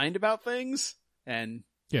change your mind about things. And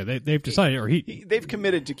yeah, they've decided, they've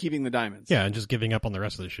committed to keeping the diamonds. Yeah, and just giving up on the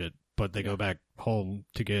rest of the shit. But they go back home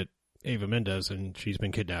to get Eva Mendes, and she's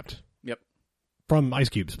been kidnapped. Yep. From Ice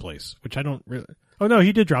Cube's place, which I don't really... Oh, no,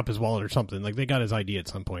 he did drop his wallet or something. Like, they got his ID at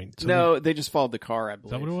some point. So no, they just followed the car, I believe.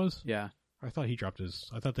 Is that what it was? Yeah. I thought he dropped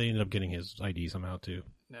his... I thought they ended up getting his ID somehow, too.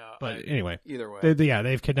 No. But anyway. Either way.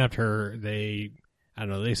 They've kidnapped her. They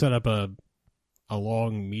set up a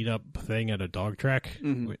long meetup thing at a dog track.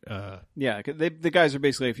 Mm-hmm. The guys are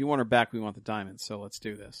basically, if you want her back, we want the diamonds, so let's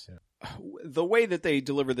do this. Yeah. The way that they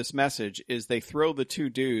deliver this message is they throw the two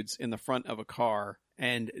dudes in the front of a car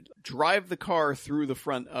and drive the car through the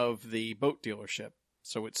front of the boat dealership.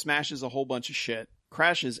 So it smashes a whole bunch of shit,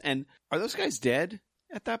 crashes, and are those guys dead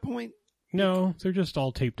at that point? No, they're just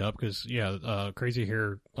all taped up because, Crazy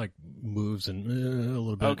Hair, like, moves and a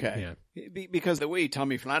little bit. Okay. Yeah. Because the way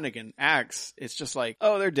Tommy Flanagan acts, it's just like,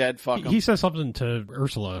 oh, they're dead, fuck them. He says something to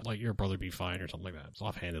Ursula, like, your brother be fine or something like that. It's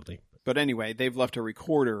offhandedly. But anyway, they've left a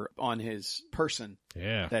recorder on his person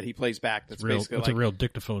that he plays back. That's basically it's a real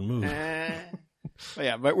dictaphone move.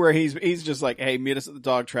 But where he's just like, hey, meet us at the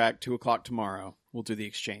dog track, 2:00 tomorrow. We'll do the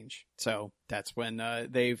exchange. So that's when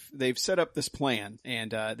they've set up this plan,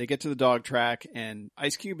 and they get to the dog track, and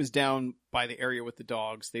Ice Cube is down by the area with the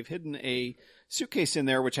dogs. They've hidden a suitcase in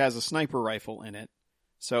there which has a sniper rifle in it.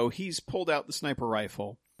 So he's pulled out the sniper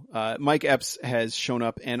rifle. Mike Epps has shown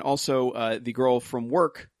up, and also the girl from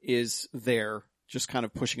work is there, just kind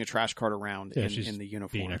of pushing a trash cart around in the uniform,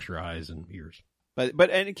 being extra eyes and ears. But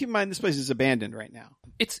keep in mind, this place is abandoned right now.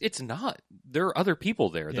 It's not. There are other people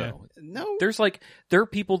there, though. No. There are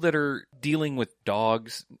people that are dealing with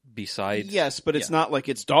dogs besides. Yes, but it's not like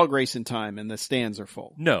it's dog racing time and the stands are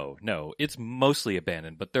full. No. It's mostly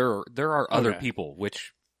abandoned, but there are other people,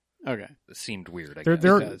 which seemed weird, I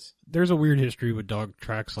guess. There's a weird history with dog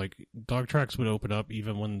tracks. Like, dog tracks would open up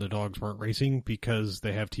even when the dogs weren't racing because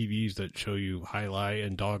they have TVs that show you highlight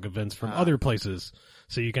and dog events from other places.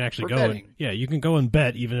 So you can actually you can go and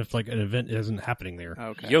bet even if like an event isn't happening there.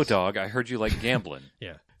 Okay. Yo, dog, I heard you like gambling.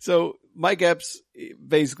 Yeah. So Mike Epps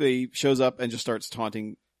basically shows up and just starts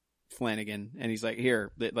taunting Flanagan, and he's like,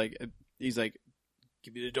 "Here, he's like,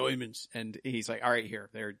 give me the diamonds," and he's like, "All right, here."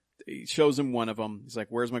 He shows him one of them. He's like,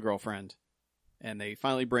 "Where's my girlfriend?" And they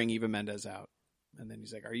finally bring Eva Mendes out, and then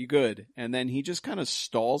he's like, "Are you good?" And then he just kind of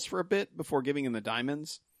stalls for a bit before giving him the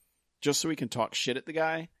diamonds, just so he can talk shit at the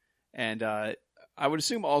guy, and I would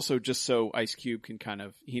assume also just so Ice Cube can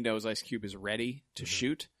he knows Ice Cube is ready to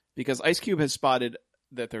shoot, because Ice Cube has spotted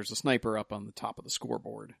that there's a sniper up on the top of the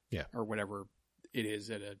scoreboard. Yeah. Or whatever it is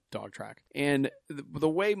at a dog track. And the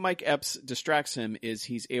way Mike Epps distracts him is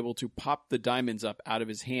he's able to pop the diamonds up out of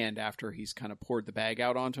his hand after he's kind of poured the bag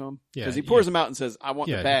out onto him. Because he pours them out and says, "I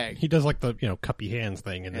want the bag." He does like the, cuppy hands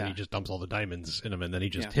thing, and then he just dumps all the diamonds in them, and then he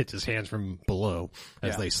just hits his hands from below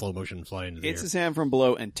as they slow motion fly into the air. Hits his hand from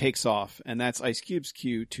below and takes off, and that's Ice Cube's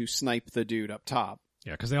cue to snipe the dude up top.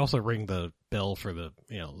 Yeah, because they also ring the bell for to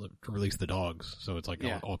release the dogs, so it's like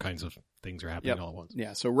all kinds of things are happening all at once.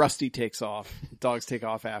 Yeah, so Rusty takes off. Dogs take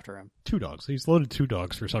off after him. 2 dogs. He's loaded 2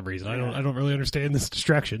 dogs for some reason. I don't really understand this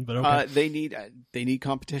distraction, but okay. They need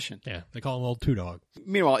competition. Yeah, they call him old 2 dog.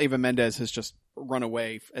 Meanwhile, Eva Mendes has just run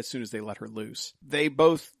away as soon as they let her loose. They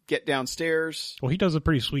both get downstairs. Well, he does a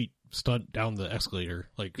pretty sweet stunt down the escalator.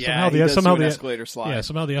 Like somehow the escalator slide. Yeah,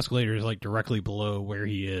 somehow the escalator is like directly below where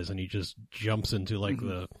he is, and he just jumps into like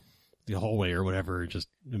the hallway or whatever. Just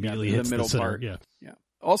immediately hits the middle part. Yeah.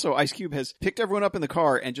 Also, Ice Cube has picked everyone up in the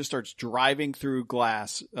car and just starts driving through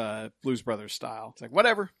glass, Blues Brothers style. It's like,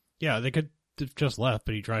 whatever. Yeah, they could just left,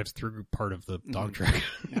 but he drives through part of the dog track.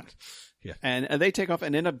 Yeah. And they take off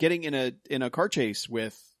and end up getting in a car chase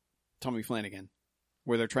with Tommy Flanagan,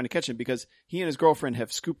 where they're trying to catch him because he and his girlfriend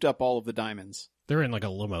have scooped up all of the diamonds. They're in like a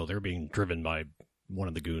limo. They're being driven by one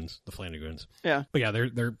of the goons, the Flanagan goons. Yeah. But yeah,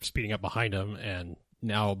 they're speeding up behind him, and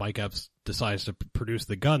now Mike Epps decides to produce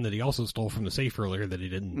the gun that he also stole from the safe earlier that he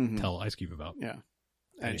didn't tell Ice Cube about. Yeah.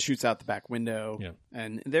 And shoots out the back window. Yeah.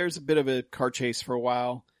 And there's a bit of a car chase for a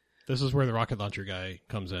while. This is where the rocket launcher guy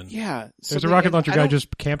comes in. Yeah. There's a rocket launcher guy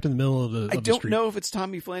just camped in the middle of the street. I don't know if it's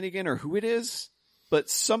Tommy Flanagan or who it is, but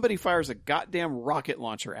somebody fires a goddamn rocket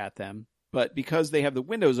launcher at them. But because they have the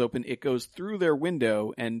windows open, it goes through their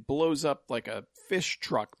window and blows up like a fish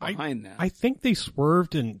truck behind them. I think they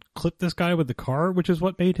swerved and clipped this guy with the car, which is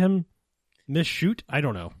what made him miss-shoot. I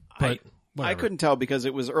don't know. But I couldn't tell because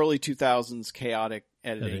it was early 2000s chaotic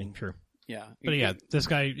editing. Sure. Yeah. But yeah, this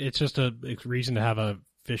guy, it's just a reason to have a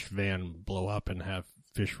fish van blow up and have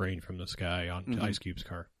fish rain from the sky onto Ice Cube's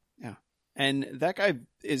car. Yeah. And that guy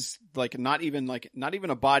is not even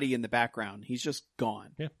a body in the background. He's just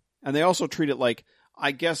gone. Yeah. And they also treat it like,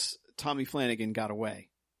 I guess Tommy Flanagan got away.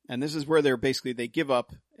 And this is where they give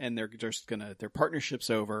up and they're just their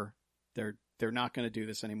partnership's over. They're not gonna do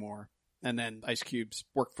this anymore. And then Ice Cube's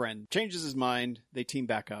work friend changes his mind. They team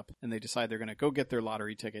back up and they decide they're gonna go get their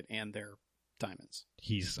lottery ticket and their diamonds.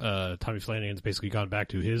 He's Tommy Flanagan's basically gone back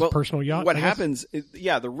to his personal yacht. What happens is,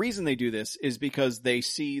 the reason they do this is because they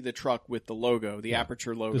see the truck with the logo, the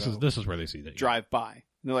Aperture logo. This is where they see that drive by. And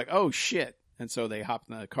they're like, oh shit. And so they hop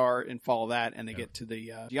in the car and follow that, and they get to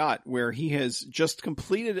the yacht where he has just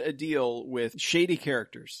completed a deal with shady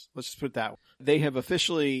characters. Let's just put it that way. They have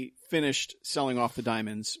officially finished selling off the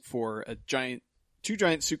diamonds for two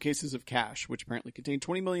giant suitcases of cash, which apparently contain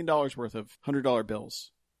 $20 million worth of $100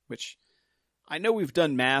 bills, which I know we've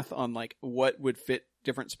done math on like what would fit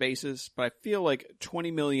different spaces, but I feel like 20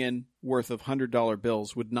 million worth of $100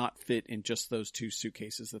 bills would not fit in just those two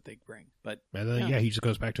suitcases that they bring. But and then he just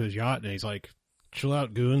goes back to his yacht and he's like, chill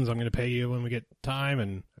out, goons, I'm going to pay you when we get time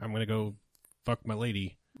and I'm going to go fuck my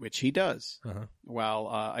lady. Which he does. While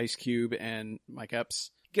Ice Cube and Mike Epps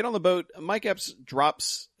get on the boat. Mike Epps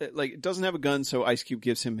doesn't have a gun, so Ice Cube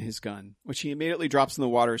gives him his gun, which he immediately drops in the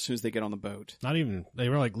water as soon as they get on the boat. They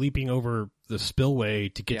were like leaping over the spillway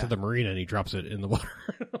to get to the marina, and he drops it in the water.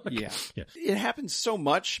 Yeah. It happens so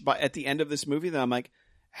much at the end of this movie that I'm like,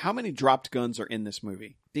 how many dropped guns are in this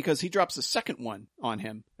movie? Because he drops the second one on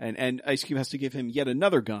him, and Ice Cube has to give him yet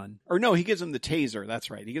another gun. Or no, he gives him the taser. That's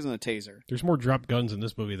right. He gives him the taser. There's more dropped guns in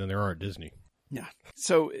this movie than there are at Disney. Yeah.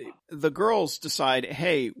 So the girls decide,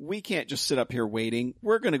 hey, we can't just sit up here waiting.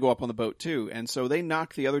 We're going to go up on the boat too. And so they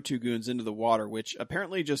knock the other two goons into the water, which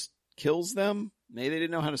apparently just kills them. Maybe they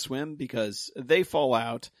didn't know how to swim because they fall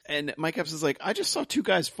out. And Mike Epps is like, I just saw two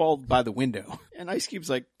guys fall by the window. And Ice Cube's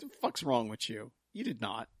like, the fuck's wrong with you? You did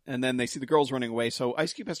not. And then they see the girls running away. So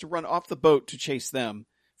Ice Cube has to run off the boat to chase them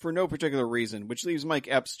for no particular reason, which leaves Mike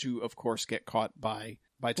Epps to, of course, get caught by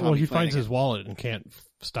Tommy Well, he Flanagan. finds his wallet and can't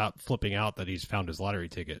stop flipping out that he's found his lottery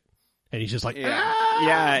ticket. And he's just like,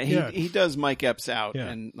 he does Mike Epps out. Yeah.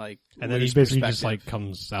 And then he basically just like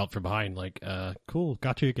comes out from behind like, cool,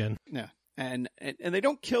 got you again. Yeah. And they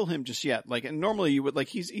don't kill him just yet. And normally you would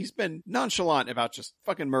he's been nonchalant about just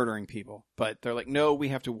fucking murdering people, but they're like, no, we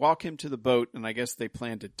have to walk him to the boat. And I guess they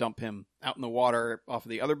plan to dump him out in the water off of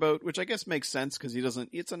the other boat, which I guess makes sense because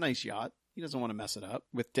it's a nice yacht. He doesn't want to mess it up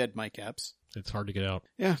with dead Mike Epps. It's hard to get out.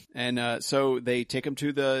 Yeah. And so they take him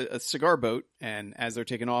to the cigar boat, and as they're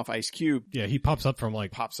taking off, Ice Cube he pops up from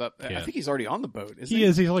pops up. Yeah. I think he's already on the boat, isn't he?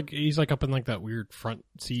 He's like up in like that weird front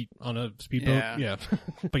seat on a speedboat. Yeah.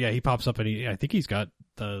 But yeah, he pops up and I think he's got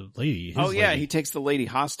the lady. Lady. He takes the lady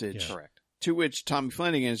hostage. Yeah. Correct. To which Tommy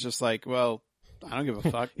Flanagan is just like, well, I don't give a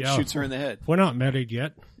fuck. Shoots her in the head. We're not married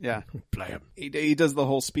yet. Yeah. Blam. He does the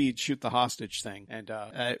whole speed shoot the hostage thing. And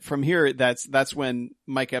from here, that's when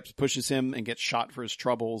Mike Epps pushes him and gets shot for his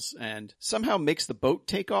troubles and somehow makes the boat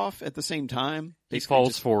take off at the same time. He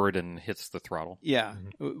falls forward and hits the throttle. Yeah.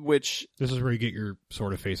 Which... This is where you get your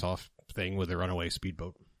sort of face-off thing with the runaway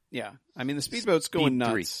speedboat. Yeah. I mean, the speedboat's going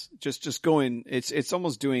nuts. Just going... It's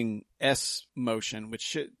almost doing S motion,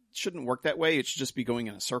 which shouldn't work that way. It should just be going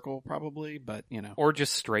in a circle, probably, but, Or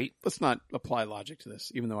just straight. Let's not apply logic to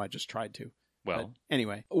this, even though I just tried to. Well. But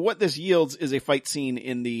anyway, what this yields is a fight scene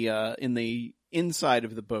in the inside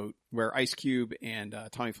of the boat where Ice Cube and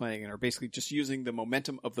Tommy Flanagan are basically just using the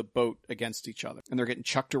momentum of the boat against each other. And they're getting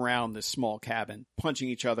chucked around this small cabin, punching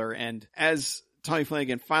each other. And as Tommy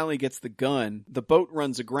Flanagan finally gets the gun, the boat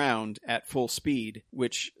runs aground at full speed,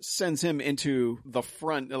 which sends him into the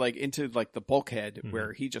front, into the bulkhead,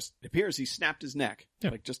 where he just appears he snapped his neck,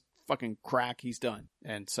 just fucking crack, he's done.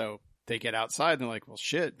 And so they get outside and they're like, well,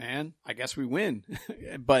 shit, man, I guess we win.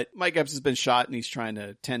 But Mike Epps has been shot and he's trying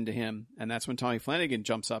to tend to him. And that's when Tommy Flanagan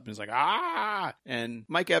jumps up and is like, ah! And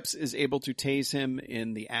Mike Epps is able to tase him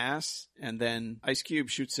in the ass. And then Ice Cube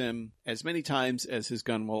shoots him as many times as his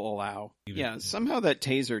gun will allow. Yeah, somehow that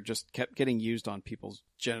taser just kept getting used on people's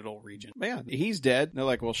genital region. But yeah, he's dead. And they're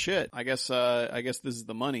like, well, shit, I guess this is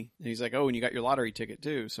the money. And he's like, oh, and you got your lottery ticket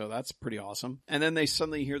too. So that's pretty awesome. And then they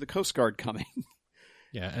suddenly hear the Coast Guard coming.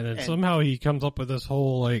 Yeah, and then somehow he comes up with this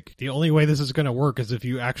whole, like, the only way this is going to work is if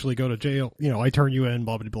you actually go to jail. You know, I turn you in,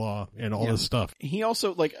 blah, blah, blah, and all this stuff. He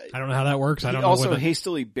also, like... I don't know how that works. I don't know. He also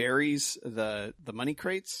hastily buries the money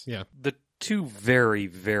crates. Yeah. The two very,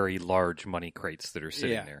 very large money crates that are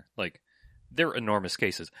sitting there. Like, they're enormous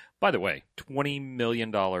cases. By the way, $20 million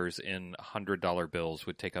in $100 bills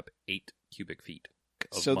would take up 8 cubic feet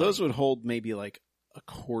of money. Those would hold maybe, like, a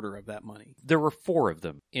quarter of that money. There were 4 of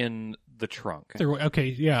them in the trunk. Okay,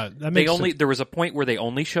 yeah, that makes sense. There was a point where they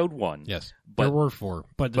only showed 1. Yes, there were 4,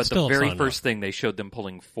 but still the very first thing they showed them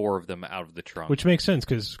pulling 4 of them out of the trunk, which makes sense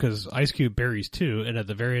because Ice Cube buries 2, and at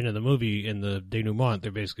the very end of the movie, in the denouement,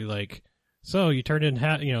 they're basically like, "So you turned in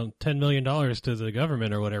 $10 million to the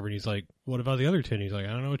government or whatever," and he's like, "What about the other 10?" He's like,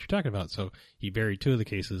 "I don't know what you're talking about." So he buried 2 of the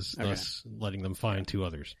cases, thus letting them find 2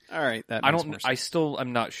 others. All right,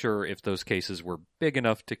 I'm not sure if those cases were big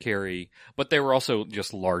enough to carry, but they were also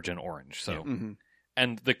just large and orange. So,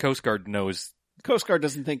 and the Coast Guard knows. The Coast Guard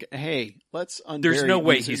doesn't think, "Hey, let's unbury There's no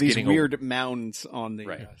way he's these getting weird mounds on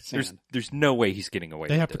the sand." There's no way he's getting away.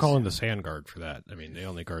 They with have to call in the sand guard for that. I mean, they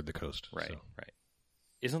only guard the coast. Right, so. right.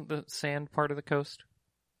 Isn't the sand part of the coast?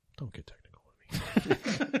 Don't get technical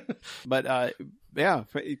with me. But,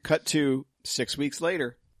 cut to 6 weeks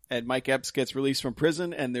later, and Mike Epps gets released from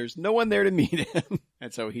prison, and there's no one there to meet him.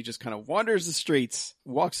 And so he just kind of wanders the streets,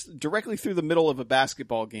 walks directly through the middle of a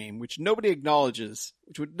basketball game, which nobody acknowledges,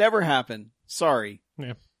 which would never happen. Sorry.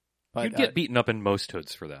 Yeah. But, you'd get beaten up in most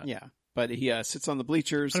hoods for that. Yeah. But he sits on the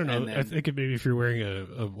bleachers. I don't know. I think maybe if you're wearing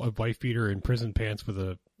a wife beater and prison pants with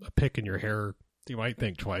a pick in your hair, you might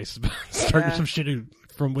think twice about starting some shit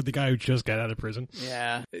from with the guy who just got out of prison.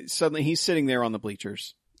 Yeah. Suddenly he's sitting there on the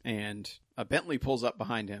bleachers, and a Bentley pulls up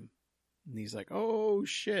behind him. And he's like, oh,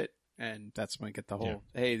 shit. And that's when I get the whole,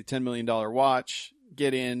 hey, the $10 million watch,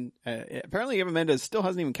 get in. Apparently Eva Mendes still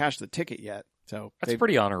hasn't even cashed the ticket yet. So that's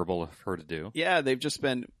pretty honorable of her to do. Yeah, they've just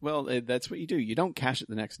been, that's what you do. You don't cash it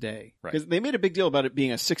the next day. Because they made a big deal about it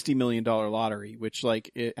being a $60 million lottery, which,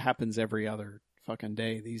 like, it happens every other fucking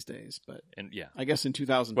day these days. But I guess in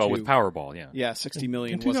 2002. Well, with Powerball, yeah. Yeah, 60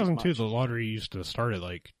 million. In 2002, the lottery used to start at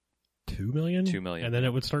like 2 million. 2 million. And then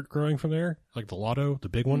it would start growing from there. Like the lotto, the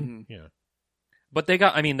big one. Mm-hmm. Yeah. But they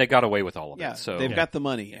got away with all of it. So they've got the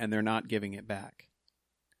money and they're not giving it back.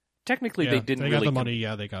 Technically, they didn't. They really got the money.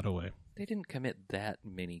 They got away. They didn't commit that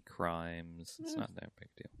many crimes. It's not that big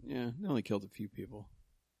a deal. Yeah, they only killed a few people,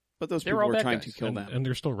 but those people were trying to kill them, and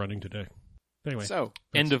they're still running today. Anyway, so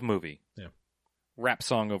end of movie. Yeah, rap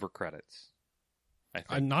song over credits.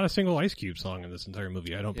 Not a single Ice Cube song in this entire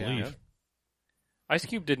movie. I don't believe. Ice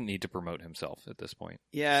Cube didn't need to promote himself at this point.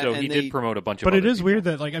 Yeah, so he did promote a bunch of. But it is people. Weird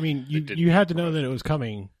that, like, I mean, you had to know that it was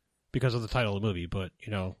coming because of the title of the movie. But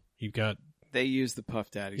you've got. They used the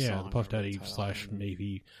Puff Daddy song. Yeah, the Puff Daddy /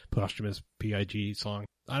 maybe posthumous P.I.G. song.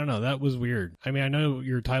 I don't know. That was weird. I mean, I know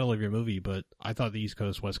your title of your movie, but I thought the East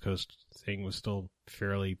Coast, West Coast thing was still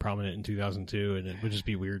fairly prominent in 2002, and it would just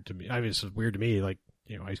be weird to me. I mean, it's weird to me, like,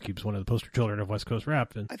 Ice Cube's one of the poster children of West Coast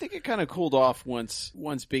rap. And I think it kind of cooled off once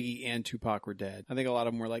Biggie and Tupac were dead. I think a lot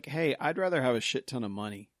of them were like, hey, I'd rather have a shit ton of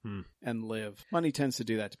money and live. Money tends to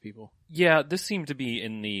do that to people. Yeah, this seemed to be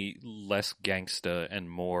in the less gangsta and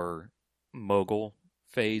more mogul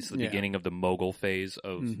phase, the beginning of the mogul phase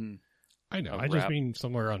of I know. I just mean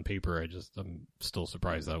somewhere on paper, I'm still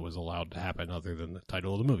surprised that was allowed to happen other than the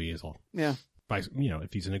title of the movie is all. Yeah.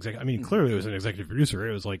 If he's an executive, I mean, clearly it was an executive producer.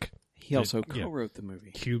 It was like. He also co-wrote the movie.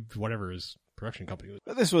 Cube, whatever his production company was.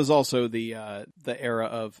 But this was also the era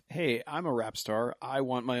of, hey, I'm a rap star. I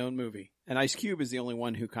want my own movie. And Ice Cube is the only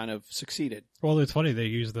one who kind of succeeded. Well, it's funny. They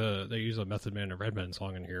use a Method Man and Redman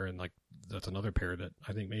song in here, and like that's another pair that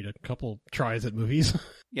I think made a couple tries at movies.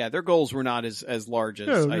 Yeah, their goals were not as large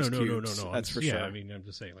as Ice Cube's. No. That's for sure. Yeah, I mean, I'm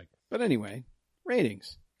just saying, like. But anyway,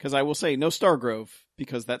 ratings. Because I will say, no Stargrove,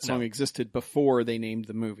 because that song existed before they named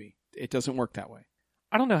the movie. It doesn't work that way.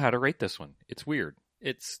 I don't know how to rate this one. It's weird.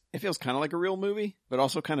 It feels kind of like a real movie, but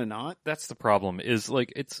also kind of not. That's the problem. Is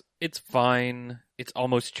like it's fine. It's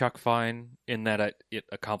almost Chuck fine in that it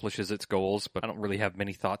accomplishes its goals, but I don't really have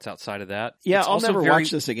many thoughts outside of that. Yeah, I'll never watch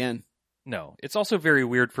this again. No. It's also very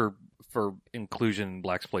weird for inclusion in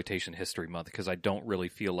Blaxploitation History Month because I don't really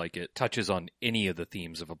feel like it touches on any of the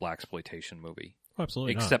themes of a Blaxploitation movie.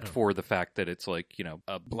 Absolutely except not, no. for the fact that it's like, you know,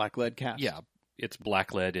 a blacklead cast. Yeah, it's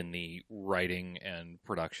blacklead in the writing and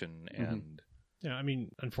production and yeah, I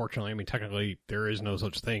mean, unfortunately, technically there is no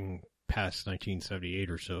such thing past 1978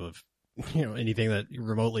 or so of, you know, anything that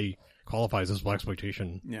remotely qualifies as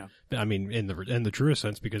blaxploitation. Yeah. I mean, in the truest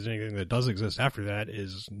sense, because anything that does exist after that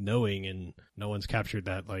is knowing, and no one's captured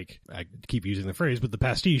that, like, I keep using the phrase, but the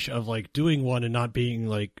pastiche of, like, doing one and not being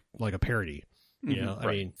like a parody. You know, I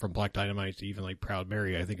mean, from Black Dynamite to even, like, Proud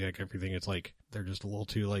Mary, I think, like, everything, it's like, they're just a little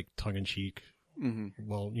too, like, tongue-in-cheek.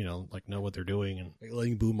 Well, you know, like, know what they're doing, and like,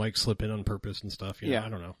 letting Boom Mike slip in on purpose and stuff. You know, I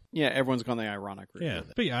don't know. Yeah, everyone's gone the ironic route. Yeah,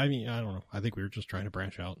 but yeah, I mean, I don't know. I think we were just trying to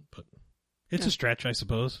branch out, but it's a stretch, I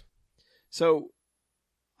suppose. So,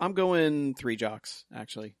 I'm going 3 jocks,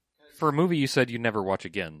 actually. For a movie you said you'd never watch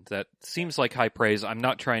again, that seems like high praise. I'm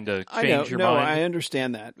not trying to change your mind. No, I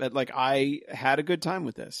understand that. But, like, I had a good time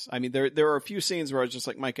with this. I mean, there are a few scenes where I was just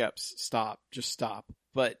like, Mike Epps, stop. Just stop.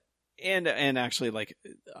 But, and actually, like,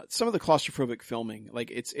 some of the claustrophobic filming, like,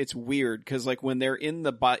 it's weird, because, like, when they're in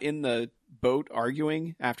the boat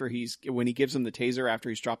arguing when he gives him the taser after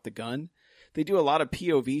he's dropped the gun, they do a lot of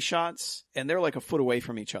POV shots, and they're, like, a foot away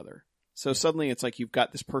from each other. So suddenly it's like you've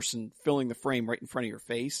got this person filling the frame right in front of your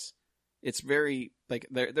face. It's very, like,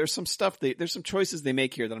 there's some stuff, there's some choices they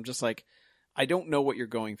make here that I'm just like, I don't know what you're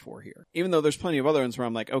going for here. Even though there's plenty of other ones where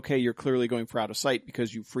I'm like, okay, you're clearly going for out of sight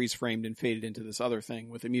because you freeze framed and faded into this other thing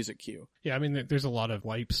with a music cue. Yeah, I mean, there's a lot of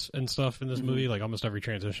wipes and stuff in this movie. Like, almost every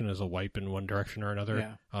transition is a wipe in one direction or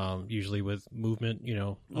another. Yeah. Usually with movement, you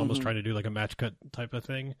know, almost trying to do like a match cut type of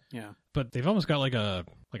thing. Yeah. But they've almost got like a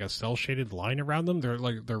cell shaded line around them.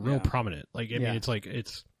 They're real prominent. Like, I mean, it's like,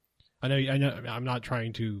 I know,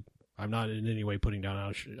 I'm not in any way putting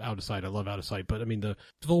down Out of Sight. I love Out of Sight, but I mean, the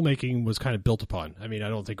filmmaking was kind of built upon. I mean, I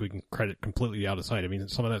don't think we can credit completely Out of Sight. I mean,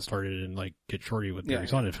 some of that started in, like, Get Shorty with Barry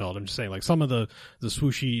Sonnenfeld. I'm just saying, like, some of the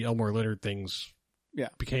swooshy Elmore Leonard things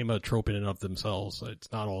became a trope in and of themselves.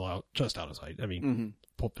 It's not all just Out of Sight. I mean,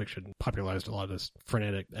 Pulp Fiction popularized a lot of this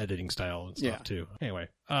frenetic editing style and stuff too. Anyway,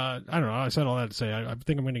 I don't know. I said all that to say I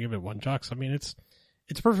think I'm going to give it 1 jocks. I mean, it's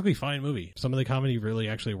a perfectly fine movie. Some of the comedy really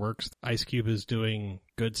actually works. Ice Cube is doing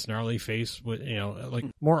good snarly face with, you know, like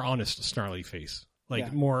more honest snarly face.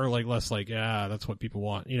 Like more like less like, that's what people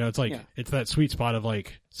want. You know, it's like, it's that sweet spot of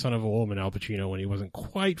like Son of a Woman Al Pacino when he wasn't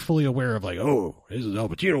quite fully aware of like, oh, this is Al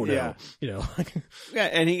Pacino now. Yeah. You know.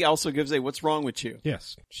 And he also gives a what's wrong with you?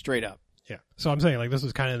 Yes. Straight up. Yeah. So I'm saying like this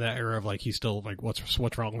is kind of that era of like he's still like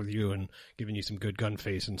what's wrong with you and giving you some good gun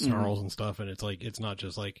face and snarls and stuff, and it's like it's not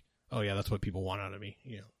just like, oh yeah, that's what people want out of me.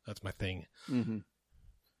 You know, that's my thing.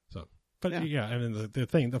 So, but yeah, I mean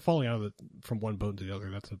the falling out from one boat to the other,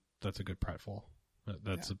 that's a good pratfall.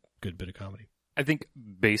 That's a good bit of comedy. I think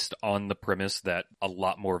based on the premise that a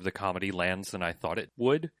lot more of the comedy lands than I thought it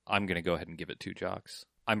would, I'm going to go ahead and give it 2 jocks.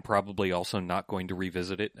 I'm probably also not going to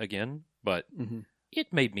revisit it again, but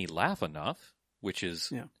it made me laugh enough, which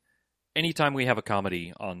is anytime we have a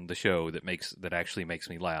comedy on the show that actually makes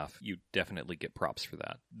me laugh, you definitely get props for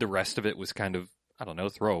that. The rest of it was kind of, I don't know,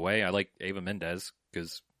 throwaway. I like Eva Mendes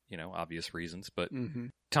because, you know, obvious reasons, but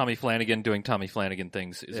Tommy Flanagan doing Tommy Flanagan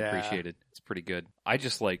things is appreciated. It's pretty good. I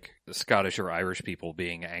just like the Scottish or Irish people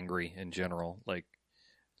being angry in general. Like,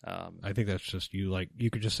 I think that's just you. Like, you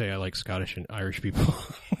could just say I like Scottish and Irish people.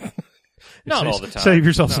 Not all the time. Save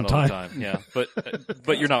yourself not some all time. The time. Yeah,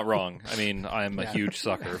 but you're not wrong. I mean, I'm a huge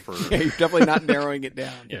sucker for. Yeah, you're definitely not narrowing it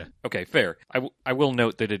down. Yeah. Okay, fair. I will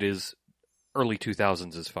note that it is early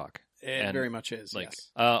 2000s as fuck. It very much is. Like,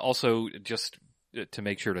 yes. Also, just to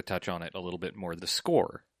make sure to touch on it a little bit more, the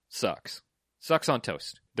score sucks. Sucks on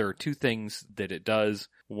toast. There are 2 things that it does.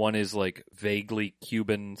 One is like vaguely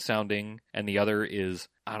Cuban sounding, and the other is,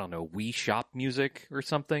 I don't know, Wii Shop music or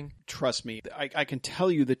something. Trust me, I can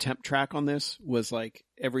tell you the temp track on this was like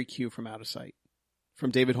every cue from Out of Sight.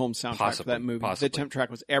 From David Holmes' soundtrack for that movie. Possibly. The temp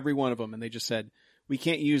track was every one of them, and they just said, we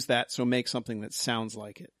can't use that, so make something that sounds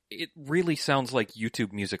like it. It really sounds like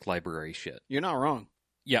YouTube Music Library shit. You're not wrong.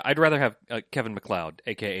 Yeah, I'd rather have Kevin MacLeod,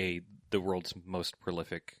 a.k.a. the world's most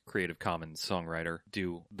prolific Creative Commons songwriter,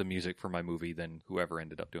 do the music for my movie than whoever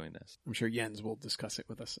ended up doing this. I'm sure Jens will discuss it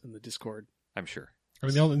with us in the Discord. I'm sure. I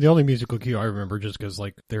mean, the only musical cue I remember just because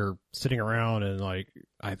like they're sitting around and like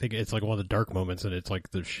I think it's like one of the dark moments and it's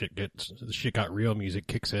like the shit got real music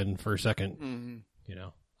kicks in for a second. You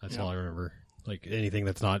know, that's all I remember. Like anything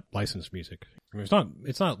that's not licensed music. I mean,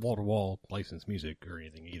 it's not wall to wall licensed music or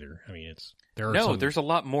anything either. I mean, there's a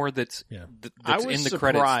lot more that's in the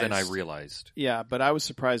credits than I realized. Yeah, but I was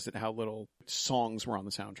surprised at how little songs were on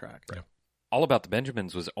the soundtrack. Yeah. All About the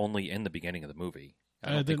Benjamins was only in the beginning of the movie.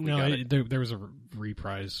 I don't think we got it. There was a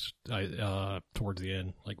reprise towards the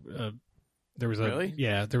end. Like there was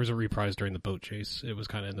there was a reprise during the boat chase. It was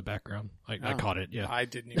kind of in the background. I caught it. Yeah, I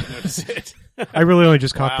didn't even notice it. I really only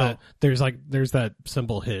just caught that. There's that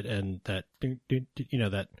cymbal hit and that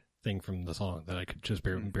that thing from the song that I could just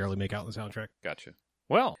barely make out in the soundtrack. Gotcha.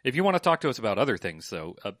 Well, if you want to talk to us about other things,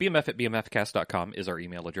 though, bmf@bmfcast.com is our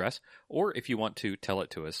email address. Or if you want to tell it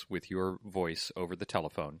to us with your voice over the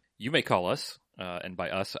telephone, you may call us, and by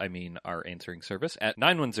us, I mean our answering service, at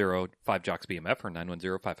 910-5JOCKS-BMF or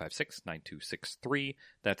 910-556-9263.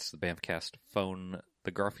 That's the Bamfcast phone,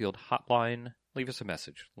 the Garfield hotline. Leave us a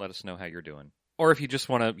message. Let us know how you're doing. Or if you just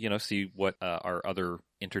want to, see what our other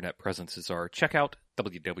internet presences are, check out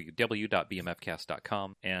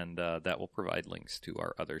www.bmfcast.com, and that will provide links to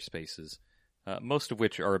our other spaces, most of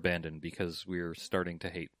which are abandoned because we're starting to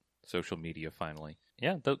hate social media finally.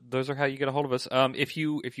 Yeah, those are how you get a hold of us. If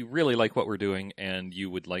you really like what we're doing and you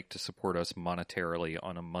would like to support us monetarily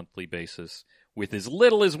on a monthly basis with as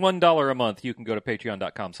little as $1 a month, you can go to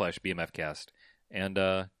patreon.com/bmfcast and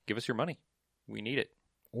give us your money. We need it.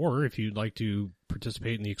 Or if you'd like to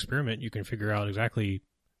participate in the experiment, you can figure out exactly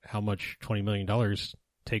how much $20 million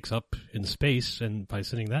takes up in space, and by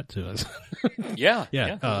sending that to us.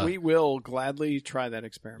 Yeah. We will gladly try that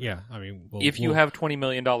experiment. Yeah, I mean, if you have $20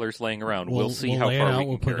 million laying around, we'll see how far we can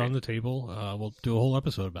We'll put it carry on the table. We'll do a whole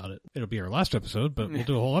episode about it. It'll be our last episode, but we'll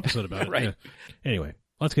do a whole episode about it. Right. Yeah. Anyway,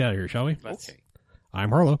 let's get out of here, shall we? Okay.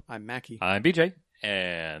 I'm Harlow. I'm Mackie. I'm BJ,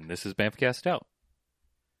 and this is Bamfcast Out.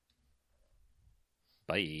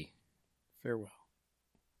 Bye. Farewell.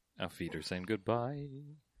 Auf Wiedersehen, goodbye.